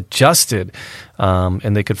well-adjusted,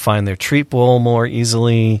 and they could find their treat bowl more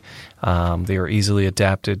easily. They were easily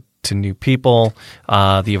adapted to new people.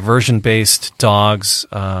 The aversion-based dogs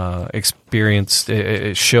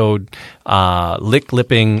showed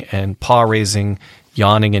lipping and paw-raising,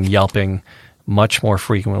 yawning and yelping much more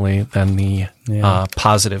frequently than the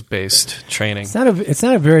positive-based training. It's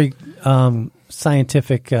not a very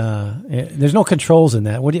scientific. There's no controls in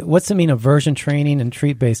that. What's it mean, aversion training and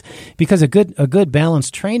treat-based? Because a good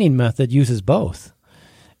balanced training method uses both.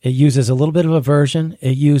 It uses a little bit of aversion.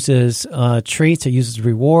 It uses treats. It uses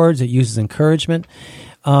rewards. It uses encouragement.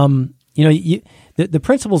 The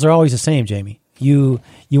principles are always the same, Jamie. You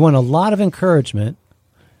want a lot of encouragement,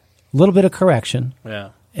 a little bit of correction. Yeah.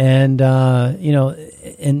 And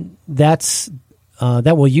and that's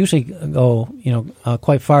that will usually go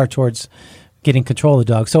quite far towards getting control of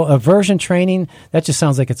the dog. So aversion training, that just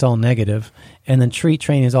sounds like it's all negative, and then treat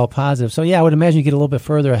training is all positive. So I would imagine you get a little bit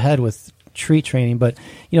further ahead with treat training, but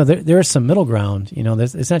there is some middle ground.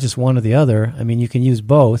 It's not just one or the other. I mean, you can use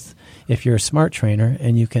both if you're a smart trainer,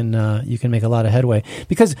 and you can make a lot of headway,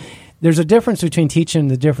 because there's a difference between teaching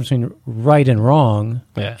the difference between right and wrong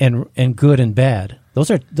and good and bad.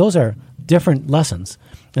 Those are different lessons,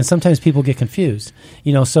 and sometimes people get confused.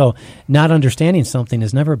 So not understanding something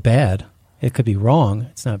is never bad. It could be wrong.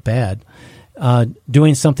 It's not bad.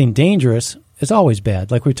 Doing something dangerous is always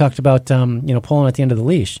bad. Like we talked about, pulling at the end of the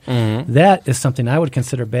leash. Mm-hmm. That is something I would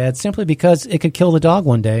consider bad, simply because it could kill the dog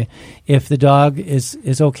one day if the dog is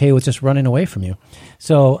okay with just running away from you.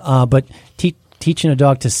 So, but teaching a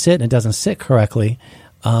dog to sit and it doesn't sit correctly,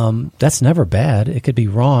 that's never bad. It could be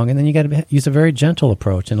wrong, and then you got to use a very gentle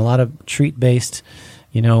approach and a lot of treat-based,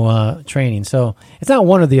 training. So it's not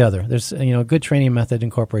one or the other. There's a good training method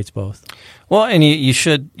incorporates both. Well, and you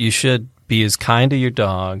should be as kind to your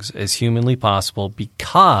dogs as humanly possible,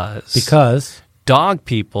 because dog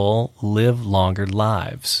people live longer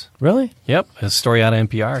lives. Really? Yep. A story out of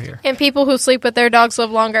NPR here. And people who sleep with their dogs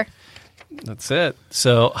live longer. That's it.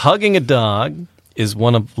 So hugging a dog is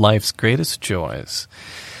one of life's greatest joys.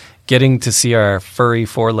 Getting to see our furry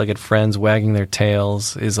four-legged friends wagging their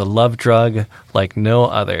tails is a love drug like no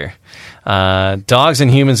other. Dogs and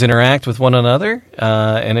humans interact with one another,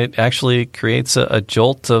 and it actually creates a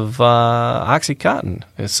jolt of Oxycontin,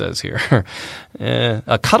 it says here.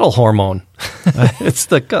 A cuddle hormone. It's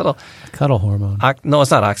the cuddle hormone. No,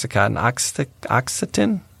 it's not Oxycontin.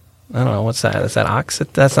 Oxytocin? I don't know. What's that? Is that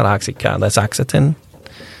That's not Oxycontin. That's Oxytocin.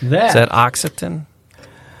 Is that Oxytocin?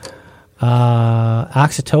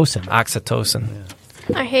 Oxytocin. Oxytocin.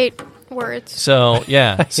 Yeah. I hate words. So,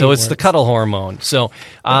 so it's the cuddle hormone. So,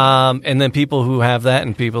 and then people who have that,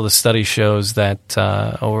 and the study shows that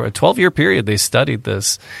over a 12-year period, they studied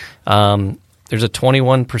this. There's a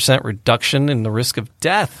 21% reduction in the risk of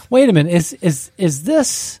death. Wait a minute. Is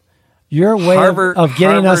this your way of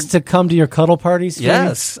getting us to come to your cuddle parties?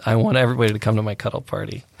 Yes. I want everybody to come to my cuddle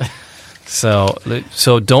party. So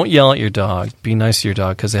don't yell at your dog. Be nice to your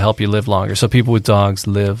dog, because they help you live longer. So people with dogs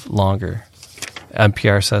live longer.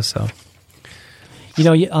 NPR says so.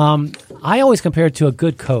 I always compare it to a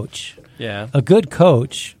good coach. Yeah. A good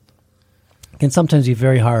coach can sometimes be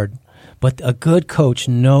very hard, but a good coach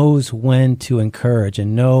knows when to encourage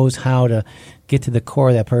and knows how to get to the core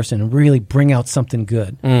of that person and really bring out something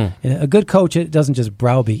good. A good coach, it doesn't just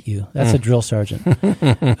browbeat you. That's a drill sergeant.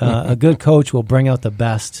 A good coach will bring out the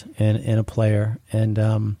best in a player, and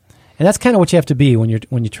that's kind of what you have to be when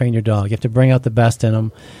you train your dog. You have to bring out the best in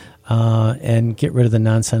them and get rid of the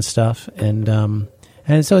nonsense stuff. And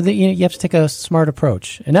And so you have to take a smart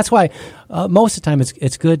approach, and that's why most of the time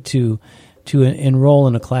it's good to enroll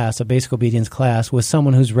in a basic obedience class with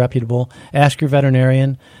someone who's reputable. Ask your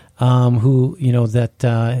veterinarian who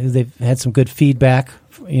they've had some good feedback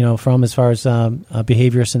from as far as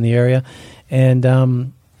behaviorists in the area,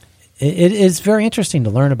 and it is very interesting to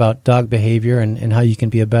learn about dog behavior and how you can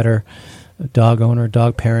be a better dog owner,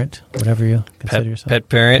 dog parent, whatever you consider yourself. Pet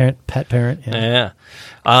parent. Pet parent. Yeah.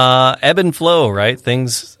 Ebb and flow, right?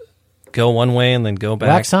 Things go one way and then go back.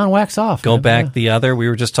 Wax on, wax off. Go back the other. We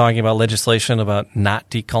were just talking about legislation about not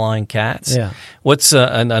declawing cats. Yeah. What's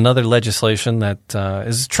another legislation that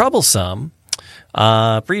is troublesome?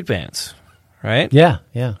 Breed bans, right? Yeah.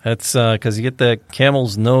 That's because you get the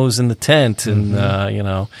camel's nose in the tent, and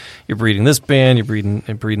you're breeding this brand, you're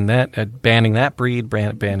breeding that, banning that breed,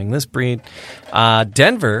 banning this breed.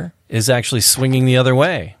 Denver is actually swinging the other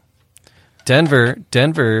way.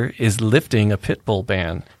 Denver is lifting a pit bull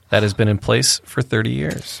ban that has been in place for 30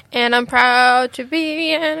 years. And I'm proud to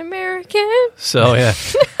be an American. So, yeah.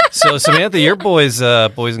 So, Samantha, your boys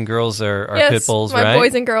and girls are pit bulls, right? Yes, my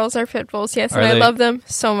boys and girls are pit bulls, yes, and I love them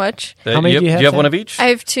so much. How many do you have? Do you have one of each? I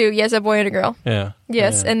have two, yes, a boy and a girl. Yeah.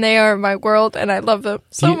 Yes, and they are my world, and I love them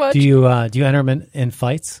so much. Do you enter them in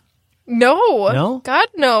fights? No. God,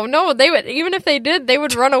 no. They would, even if they did, they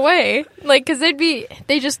would run away. Because they're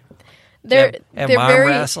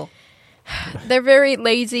very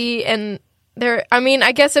lazy, and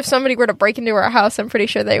I guess if somebody were to break into our house, I'm pretty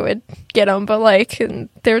sure they would get them, but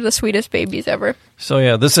they're the sweetest babies ever. So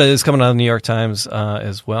yeah, this is coming out of the New York Times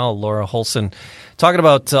as well. Laura Holson talking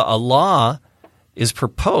about a law is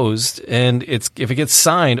proposed, and if it gets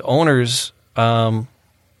signed, owners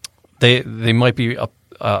they might be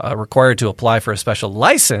required to apply for a special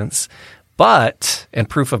license, and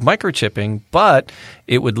proof of microchipping, but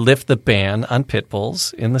it would lift the ban on pit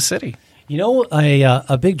bulls in the city.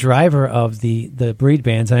 A big driver of the breed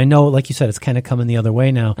bans, and I know, like you said, it's kind of coming the other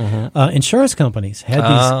way now. Mm-hmm. Insurance companies had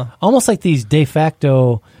these almost like these de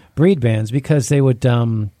facto breed bans because they would,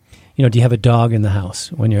 do you have a dog in the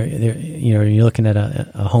house when you're looking at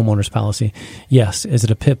a homeowner's policy? Yes. Is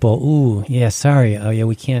it a pit bull? Ooh, yeah. Sorry. Oh, yeah.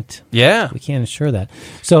 We can't. Yeah. We can't insure that.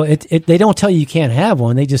 So they don't tell you can't have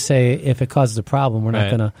one. They just say if it causes a problem, we're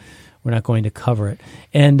not going to cover it.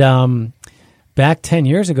 And back 10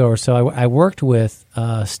 years ago or so, I worked with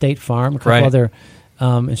State Farm, a couple other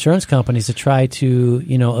insurance companies to try to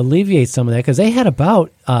alleviate some of that because they had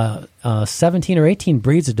about 17 or 18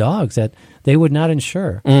 breeds of dogs that they would not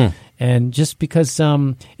insure, and just because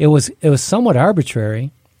it was somewhat arbitrary,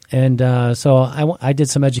 and so I did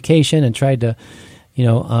some education and tried to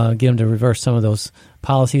get them to reverse some of those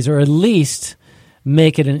policies, or at least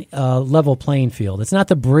make it a level playing field. It's not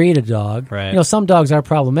the breed of dog. Right. Some dogs are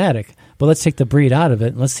problematic, but let's take the breed out of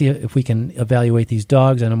it and let's see if we can evaluate these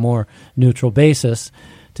dogs on a more neutral basis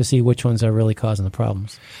to see which ones are really causing the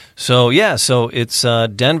problems. So it's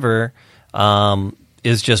Denver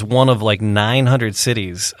is just one of 900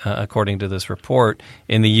 cities, according to this report,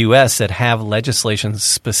 in the U.S. that have legislation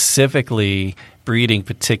specifically banning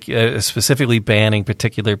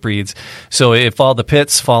particular breeds. So if all the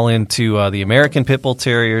pits fall into the American Pit Bull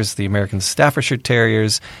Terriers, the American Staffordshire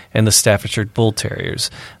Terriers, and the Staffordshire Bull Terriers,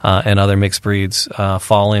 and other mixed breeds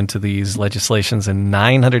fall into these legislations in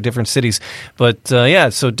 900 different cities. But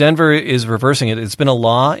so Denver is reversing it. It's been a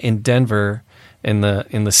law in Denver, in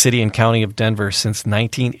the city and county of Denver, since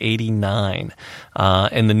 1989,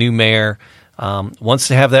 and the new mayor wants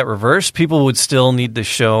to have that reversed. People would still need to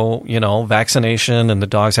show, vaccination, and the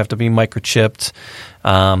dogs have to be microchipped,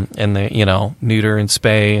 and the, neuter and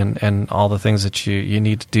spay and all the things that you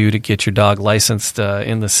need to do to get your dog licensed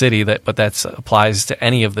in the city. But that applies to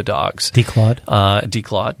any of the dogs. Declawed?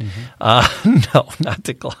 Declawed. Mm-hmm. No, not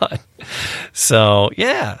declawed. So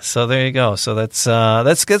so there you go. So that's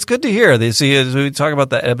good to hear. As we talk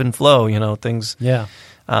about the ebb and flow, things. Yeah.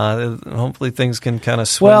 Hopefully things can kind of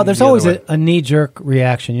swing. Well, there's always a knee-jerk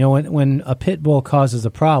reaction. When a pit bull causes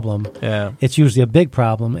a problem, it's usually a big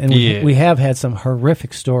problem, and we have had some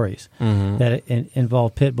horrific stories that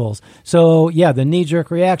involve pit bulls. So the knee-jerk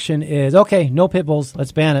reaction is, okay, no pit bulls,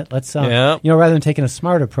 let's ban it. Let's rather than taking a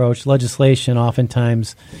smart approach, legislation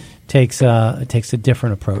oftentimes takes a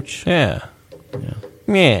different approach. Yeah.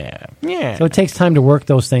 So it takes time to work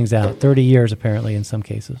those things out. 30 years apparently in some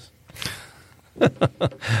cases.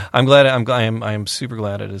 I'm glad. I am super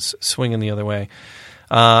glad it is swinging the other way.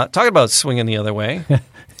 Talking about swinging the other way.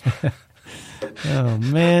 Oh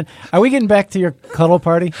man, are we getting back to your cuddle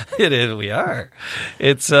party? It is. We are.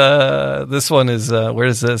 It's this one is where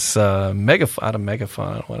is this? Megaphone. Not a megaphone.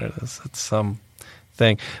 I don't know what it is. It's some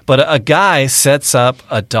thing. But a guy sets up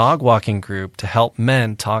a dog walking group to help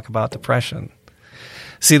men talk about depression.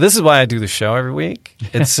 See, this is why I do the show every week.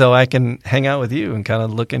 It's so I can hang out with you and kind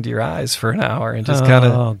of look into your eyes for an hour and just kind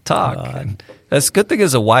of talk. And that's a good thing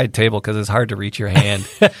is a wide table because it's hard to reach your hand.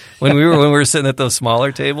 when we were sitting at those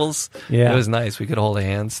smaller tables, it was nice. We could hold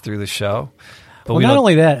hands through the show. But not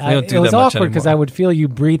only that, it was awkward because I would feel you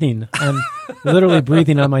breathing, literally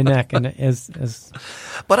breathing on my neck, and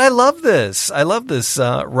But I love this.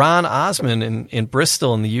 Ron Osmond in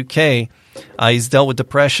Bristol in the UK. He's dealt with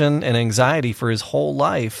depression and anxiety for his whole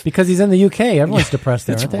life. Because he's in the UK, everyone's depressed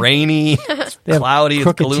there. It's aren't they? rainy, it's cloudy,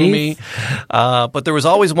 it's gloomy. But there was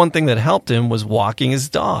always one thing that helped him was walking his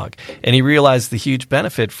dog, and he realized the huge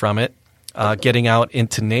benefit from it, getting out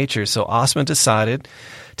into nature. So Osmond decided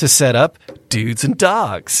to set up Dudes and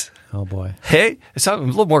Dogs. Oh, boy. Hey, it sounds a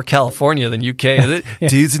little more California than UK. Is it?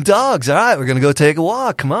 Dudes and Dogs. All right, we're going to go take a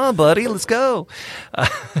walk. Come on, buddy. Let's go.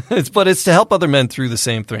 But it's to help other men through the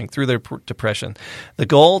same thing, through their depression. The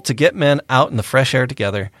goal, to get men out in the fresh air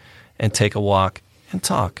together and take a walk and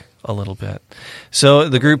talk a little bit. So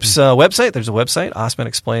the group's website, there's a website. Osmond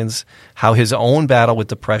explains how his own battle with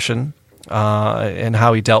depression and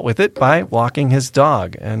how he dealt with it by walking his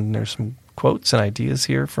dog. And there's some quotes and ideas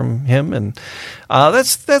here from him, and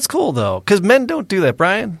that's cool though, because men don't do that.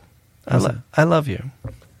 Brian, I love you.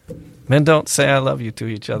 Men don't say I love you to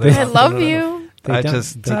each other. I love you.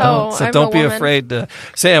 Don't be afraid to.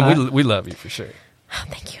 Sam, we love you for sure. Oh,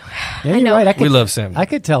 thank you. Yeah, you're right. We love Sam. I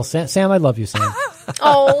could tell Sam, I love you, Sam.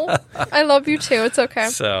 Oh, I love you too. It's okay.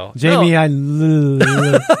 So Jamie, I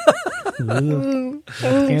love.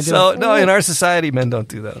 No, in our society, men don't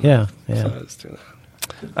do that. Yeah. So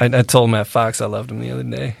I told Matt Fox I loved him the other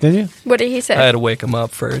day. Did you? What did he say? I had to wake him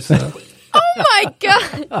up first. So. Oh my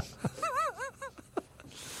god!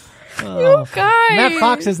 You guys. Matt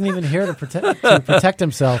Fox isn't even here to protect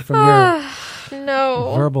himself from your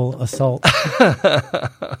verbal assault.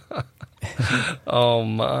 Oh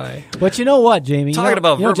my! But you know what, Jamie? Talking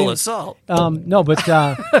about verbal assault. No, but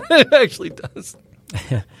it actually does.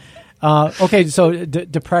 Okay, so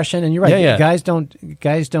depression, and you're right. Yeah. Guys don't.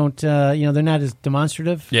 They're not as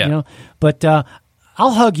demonstrative. Yeah. But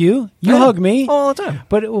I'll hug you. You hug me all the time.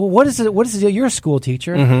 But what is it? What is it? You're a school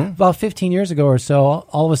teacher. Mm-hmm. About 15 years ago or so,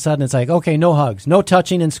 all of a sudden it's like, okay, no hugs, no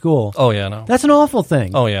touching in school. Oh yeah, no. That's an awful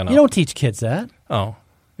thing. Oh yeah, no. You don't teach kids that. Oh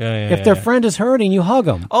yeah. If their friend is hurting, you hug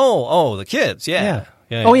them. Oh, the kids. Yeah.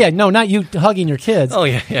 Oh yeah, no, not you hugging your kids. Oh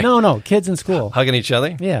yeah. No, kids in school hugging each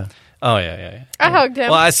other. Yeah. Oh yeah. I hugged him.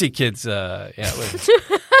 Well, I see kids. Okay,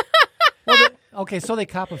 so they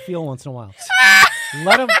cop a feel once in a while.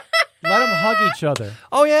 Let them hug each other.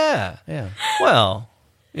 Oh yeah. Yeah. Well,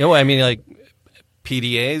 I mean, like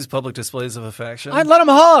PDAs, public displays of affection. I'd let them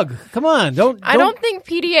hug. Come on, don't. I don't think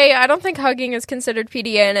PDA. I don't think hugging is considered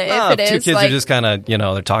PDA. And if it two is, kids are just kind of,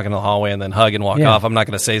 they're talking in the hallway and then hug and walk off. I'm not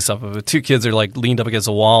going to say something, but two kids are like leaned up against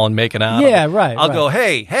a wall and making out. Yeah, right. I'll go,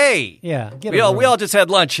 hey. Yeah. We all just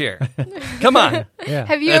had lunch here. Come on. Yeah.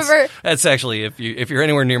 Have you ever? That's actually if you're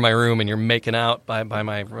anywhere near my room and you're making out by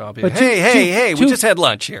my room, I'll be But like, hey, we just had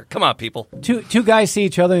lunch here. Come on, people. Two guys see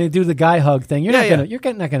each other and they do the guy hug thing. You're not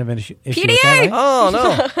gonna have an issue with that, right? Oh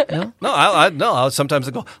no. No. Sometimes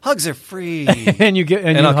I go, hugs are free, and you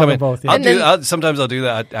I'll come in. both. Yeah. Sometimes I'll do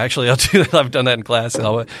that. Actually, I'll do that. I've done that in class.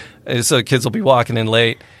 So kids will be walking in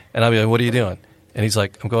late, and I'll be like, "What are you doing?" And he's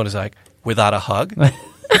like, "I'm going." He's like, "Without a hug." And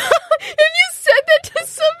you said that to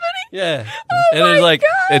somebody? Yeah. Oh and there's like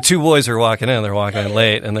God. two boys are walking in. They're walking in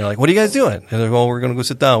late, and they're like, "What are you guys doing?" And they're like, "Well, we're going to go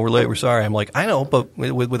sit down. We're late. We're sorry." I'm like, "I know, but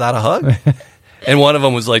without a hug." And one of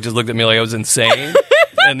them was like, just looked at me like I was insane.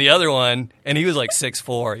 And the other one, and he was like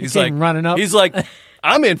 6'4". He's like running up. He's like,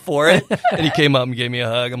 I'm in for it. And he came up and gave me a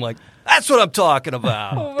hug. I'm like, that's what I'm talking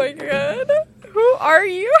about. Oh my god. Who are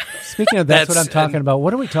you? Speaking of that's what I'm talking about,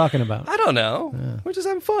 what are we talking about? I don't know. Yeah. We're just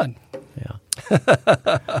having fun. Yeah.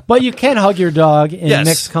 But you can hug your dog in Yes.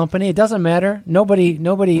 mixed company. It doesn't matter. Nobody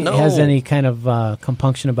has any kind of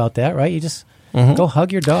compunction about that, right? You just go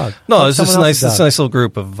hug your dog. No, it's just nice. It's a nice little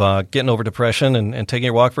group of getting over depression and taking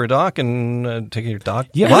your walk for a dog and taking your dog.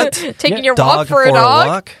 Yeah. What? Taking your dog walk for a dog?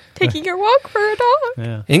 walk? Taking your walk for a dog?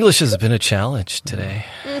 Yeah. English has been a challenge today.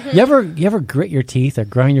 Mm-hmm. You ever grit your teeth or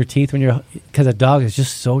grind your teeth when because a dog is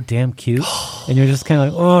just so damn cute, and you're just kind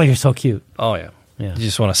of like, oh, you're so cute. Oh yeah. Yeah. You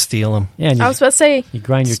just want to steal them. Yeah. And I was about to say, you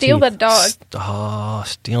grind your steal teeth. that dog.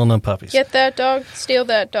 Stealing them puppies. Get that dog, steal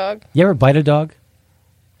that dog. You ever bite a dog?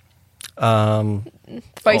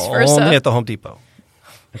 Vice versa. Only at the Home Depot.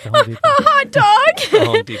 At the Home Depot? A hot dog.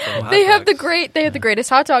 Home Depot. They have the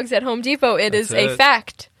greatest hot dogs at Home Depot. It is a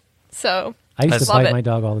fact. So I used to Love bite it. my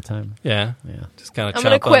dog all the time. Yeah. Yeah. Just kind of I'm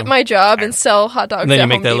going to quit my job and sell hot dogs. And then you at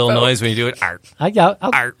make Home that little Depot. noise when you do it. Arr.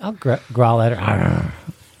 I'll growl at her. Arr.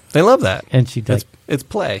 They love that. And she'd like It's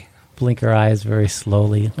play. blink her eyes very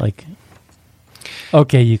slowly, like,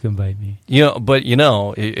 okay, you can bite me. But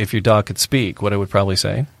if your dog could speak, what it would probably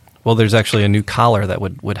say? Well, there's actually a new collar that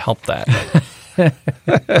would help that.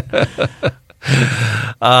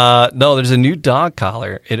 No, there's a new dog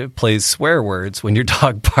collar. It plays swear words when your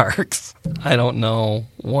dog barks. I don't know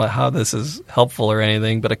how this is helpful or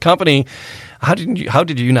anything, but a company. How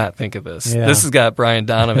did you not think of this? Yeah. This has got Brian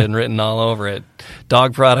Donovan written all over it.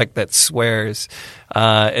 Dog product that swears.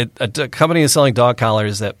 A company is selling dog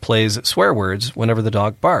collars that plays swear words whenever the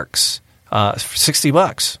dog barks. For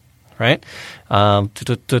 $60, right?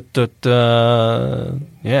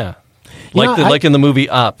 Yeah. Like in the movie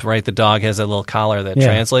Up, right? The dog has a little collar that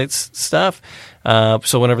translates stuff.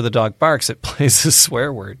 So whenever the dog barks, it plays a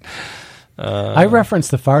swear word. I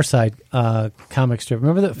referenced the Far Side comic strip.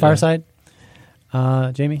 Remember the Far Side,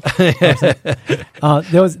 Jamie?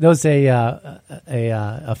 There was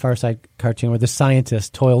a Far Side cartoon where the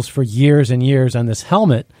scientist toils for years and years on this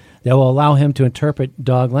helmet that will allow him to interpret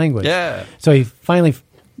dog language. Yeah. So he finally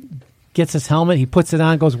gets his helmet, he puts it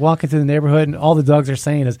on, goes walking through the neighborhood, and all the dogs are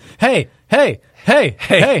saying is, hey, hey, hey,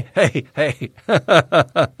 hey, hey, hey.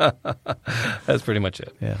 That's pretty much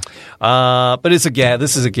it. Yeah. But it's a gag.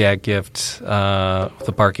 This is a gag gift.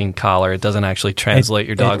 The barking collar. It doesn't actually translate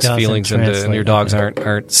your dog's feelings and your dogs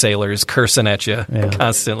aren't sailors cursing at you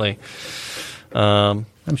constantly. I'm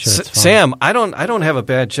sure it's fine. Sam, I don't have a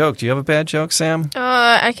bad joke. Do you have a bad joke, Sam?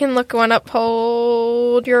 I can look one up.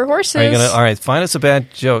 Hold your horses. Are you gonna? All right, find us a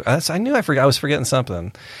bad joke. I knew I was forgetting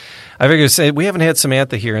something. I figured say we haven't had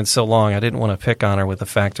Samantha here in so long. I didn't want to pick on her with a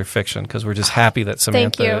fact or fiction because we're just happy that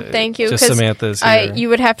Samantha. Thank you. Just Samantha's here. You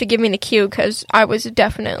would have to give me the cue because I was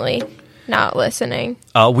definitely not listening.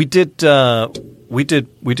 We did a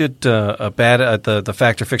bad the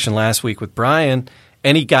fact or fiction last week with Brian,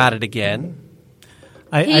 and he got it again.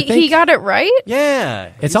 I think He got it right?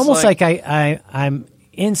 Yeah, it's almost like I'm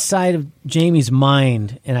inside of Jamie's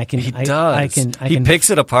mind, and I can. He does. He can picks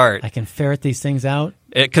it apart. I can ferret these things out.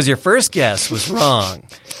 Because your first guess was wrong.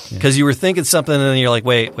 Because you were thinking something, and then you're like,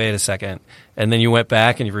 wait a second. And then you went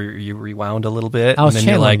back and you rewound a little bit. I was and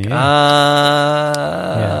then you're like, channeling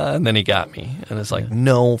you, And then he got me. And it's like,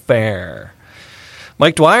 no fair.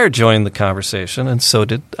 Mike Dwyer joined the conversation, and so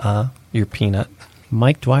did your Peanut.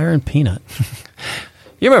 Mike Dwyer and Peanut.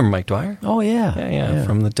 You remember Mike Dwyer? Oh, yeah. Yeah.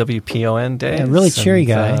 From the WPON days. Yeah, really cheery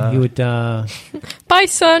guy. He would... Bye,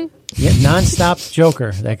 son. Yeah, nonstop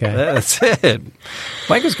joker, that guy. That's it.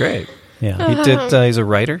 Mike was great. Yeah. He did. He's a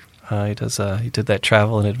writer. He did that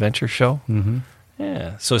travel and adventure show. Mm-hmm.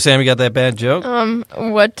 Yeah. So Sam, you got that bad joke?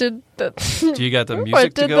 What did the... Do you got the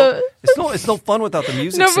music to go? It's no fun without the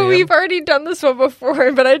music. No, but Sam. we've already done this one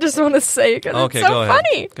before. But I just want to say because it's so go ahead.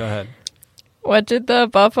 funny. Go ahead. What did the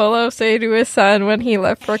buffalo say to his son when he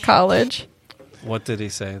left for college? What did he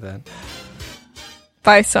say then?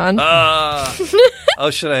 Bye, son.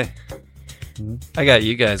 Should I? I got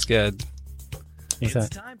you guys good. It's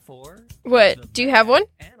time for What? Do you have one?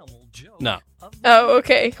 animal joke. No, Oh,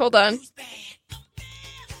 okay. Hold on.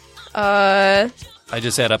 I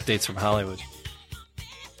just had updates from Hollywood.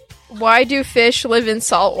 Why do fish live in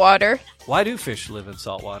salt water? Why do fish live in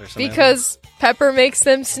salt water? Samantha? Because pepper makes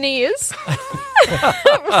them sneeze.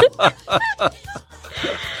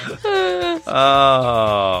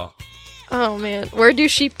 Oh, man. Where do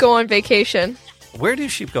sheep go on vacation? Where do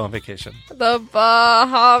sheep go on vacation? The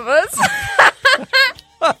Bahamas.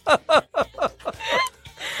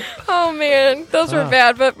 Oh, man. Those were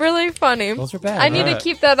bad, but really funny. Those are bad. I need to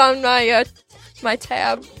keep that on my my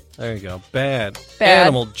tab. There you go. Bad. Bad.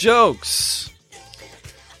 Animal jokes.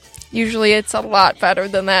 Usually it's a lot better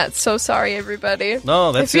than that. So sorry, everybody.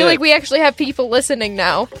 No, that's I feel it. like we actually have people listening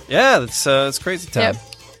now. Yeah, that's crazy time. Yep.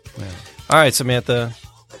 Yeah. All right, Samantha.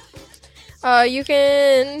 You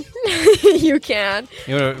can. You can.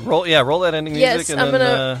 You want to roll that ending music. Yes, and I'm then,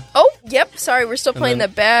 gonna. Oh, yep. Sorry, we're still playing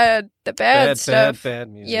then- the bad stuff. Bad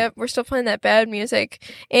music. Yep, we're still playing that bad music.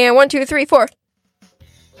 And 1, 2, 3, 4.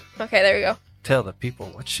 Okay, there we go. Tell the people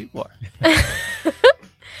what you are.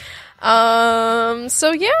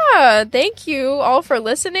 So yeah, thank you all for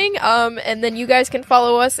listening. And then you guys can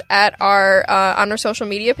follow us at our on our social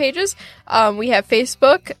media pages. We have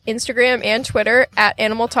Facebook, Instagram, and Twitter at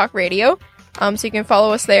Animal Talk Radio. So you can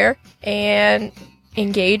follow us there and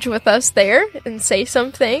engage with us there and say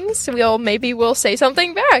some things. Maybe we'll say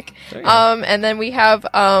something back. And then we have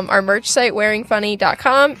our merch site,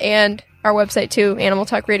 wearingfunny.com, and our website too,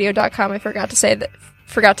 animaltalkradio.com. I forgot to say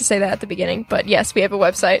that at the beginning, but yes, we have a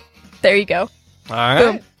website. There you go. All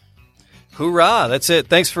right. Hoorah. That's it.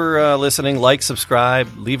 Thanks for listening. Like, subscribe,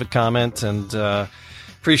 leave a comment, and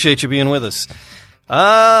appreciate you being with us.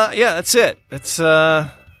 Yeah, that's it. That's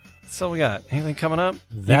all we got. Anything coming up?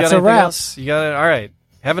 That's you got a wrap. Else? You got it? All right.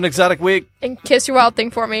 Have an exotic week. And kiss your wild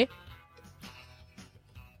thing for me.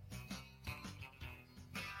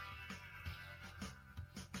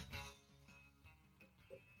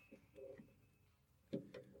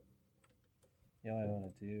 Yeah, I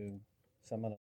want to do some of the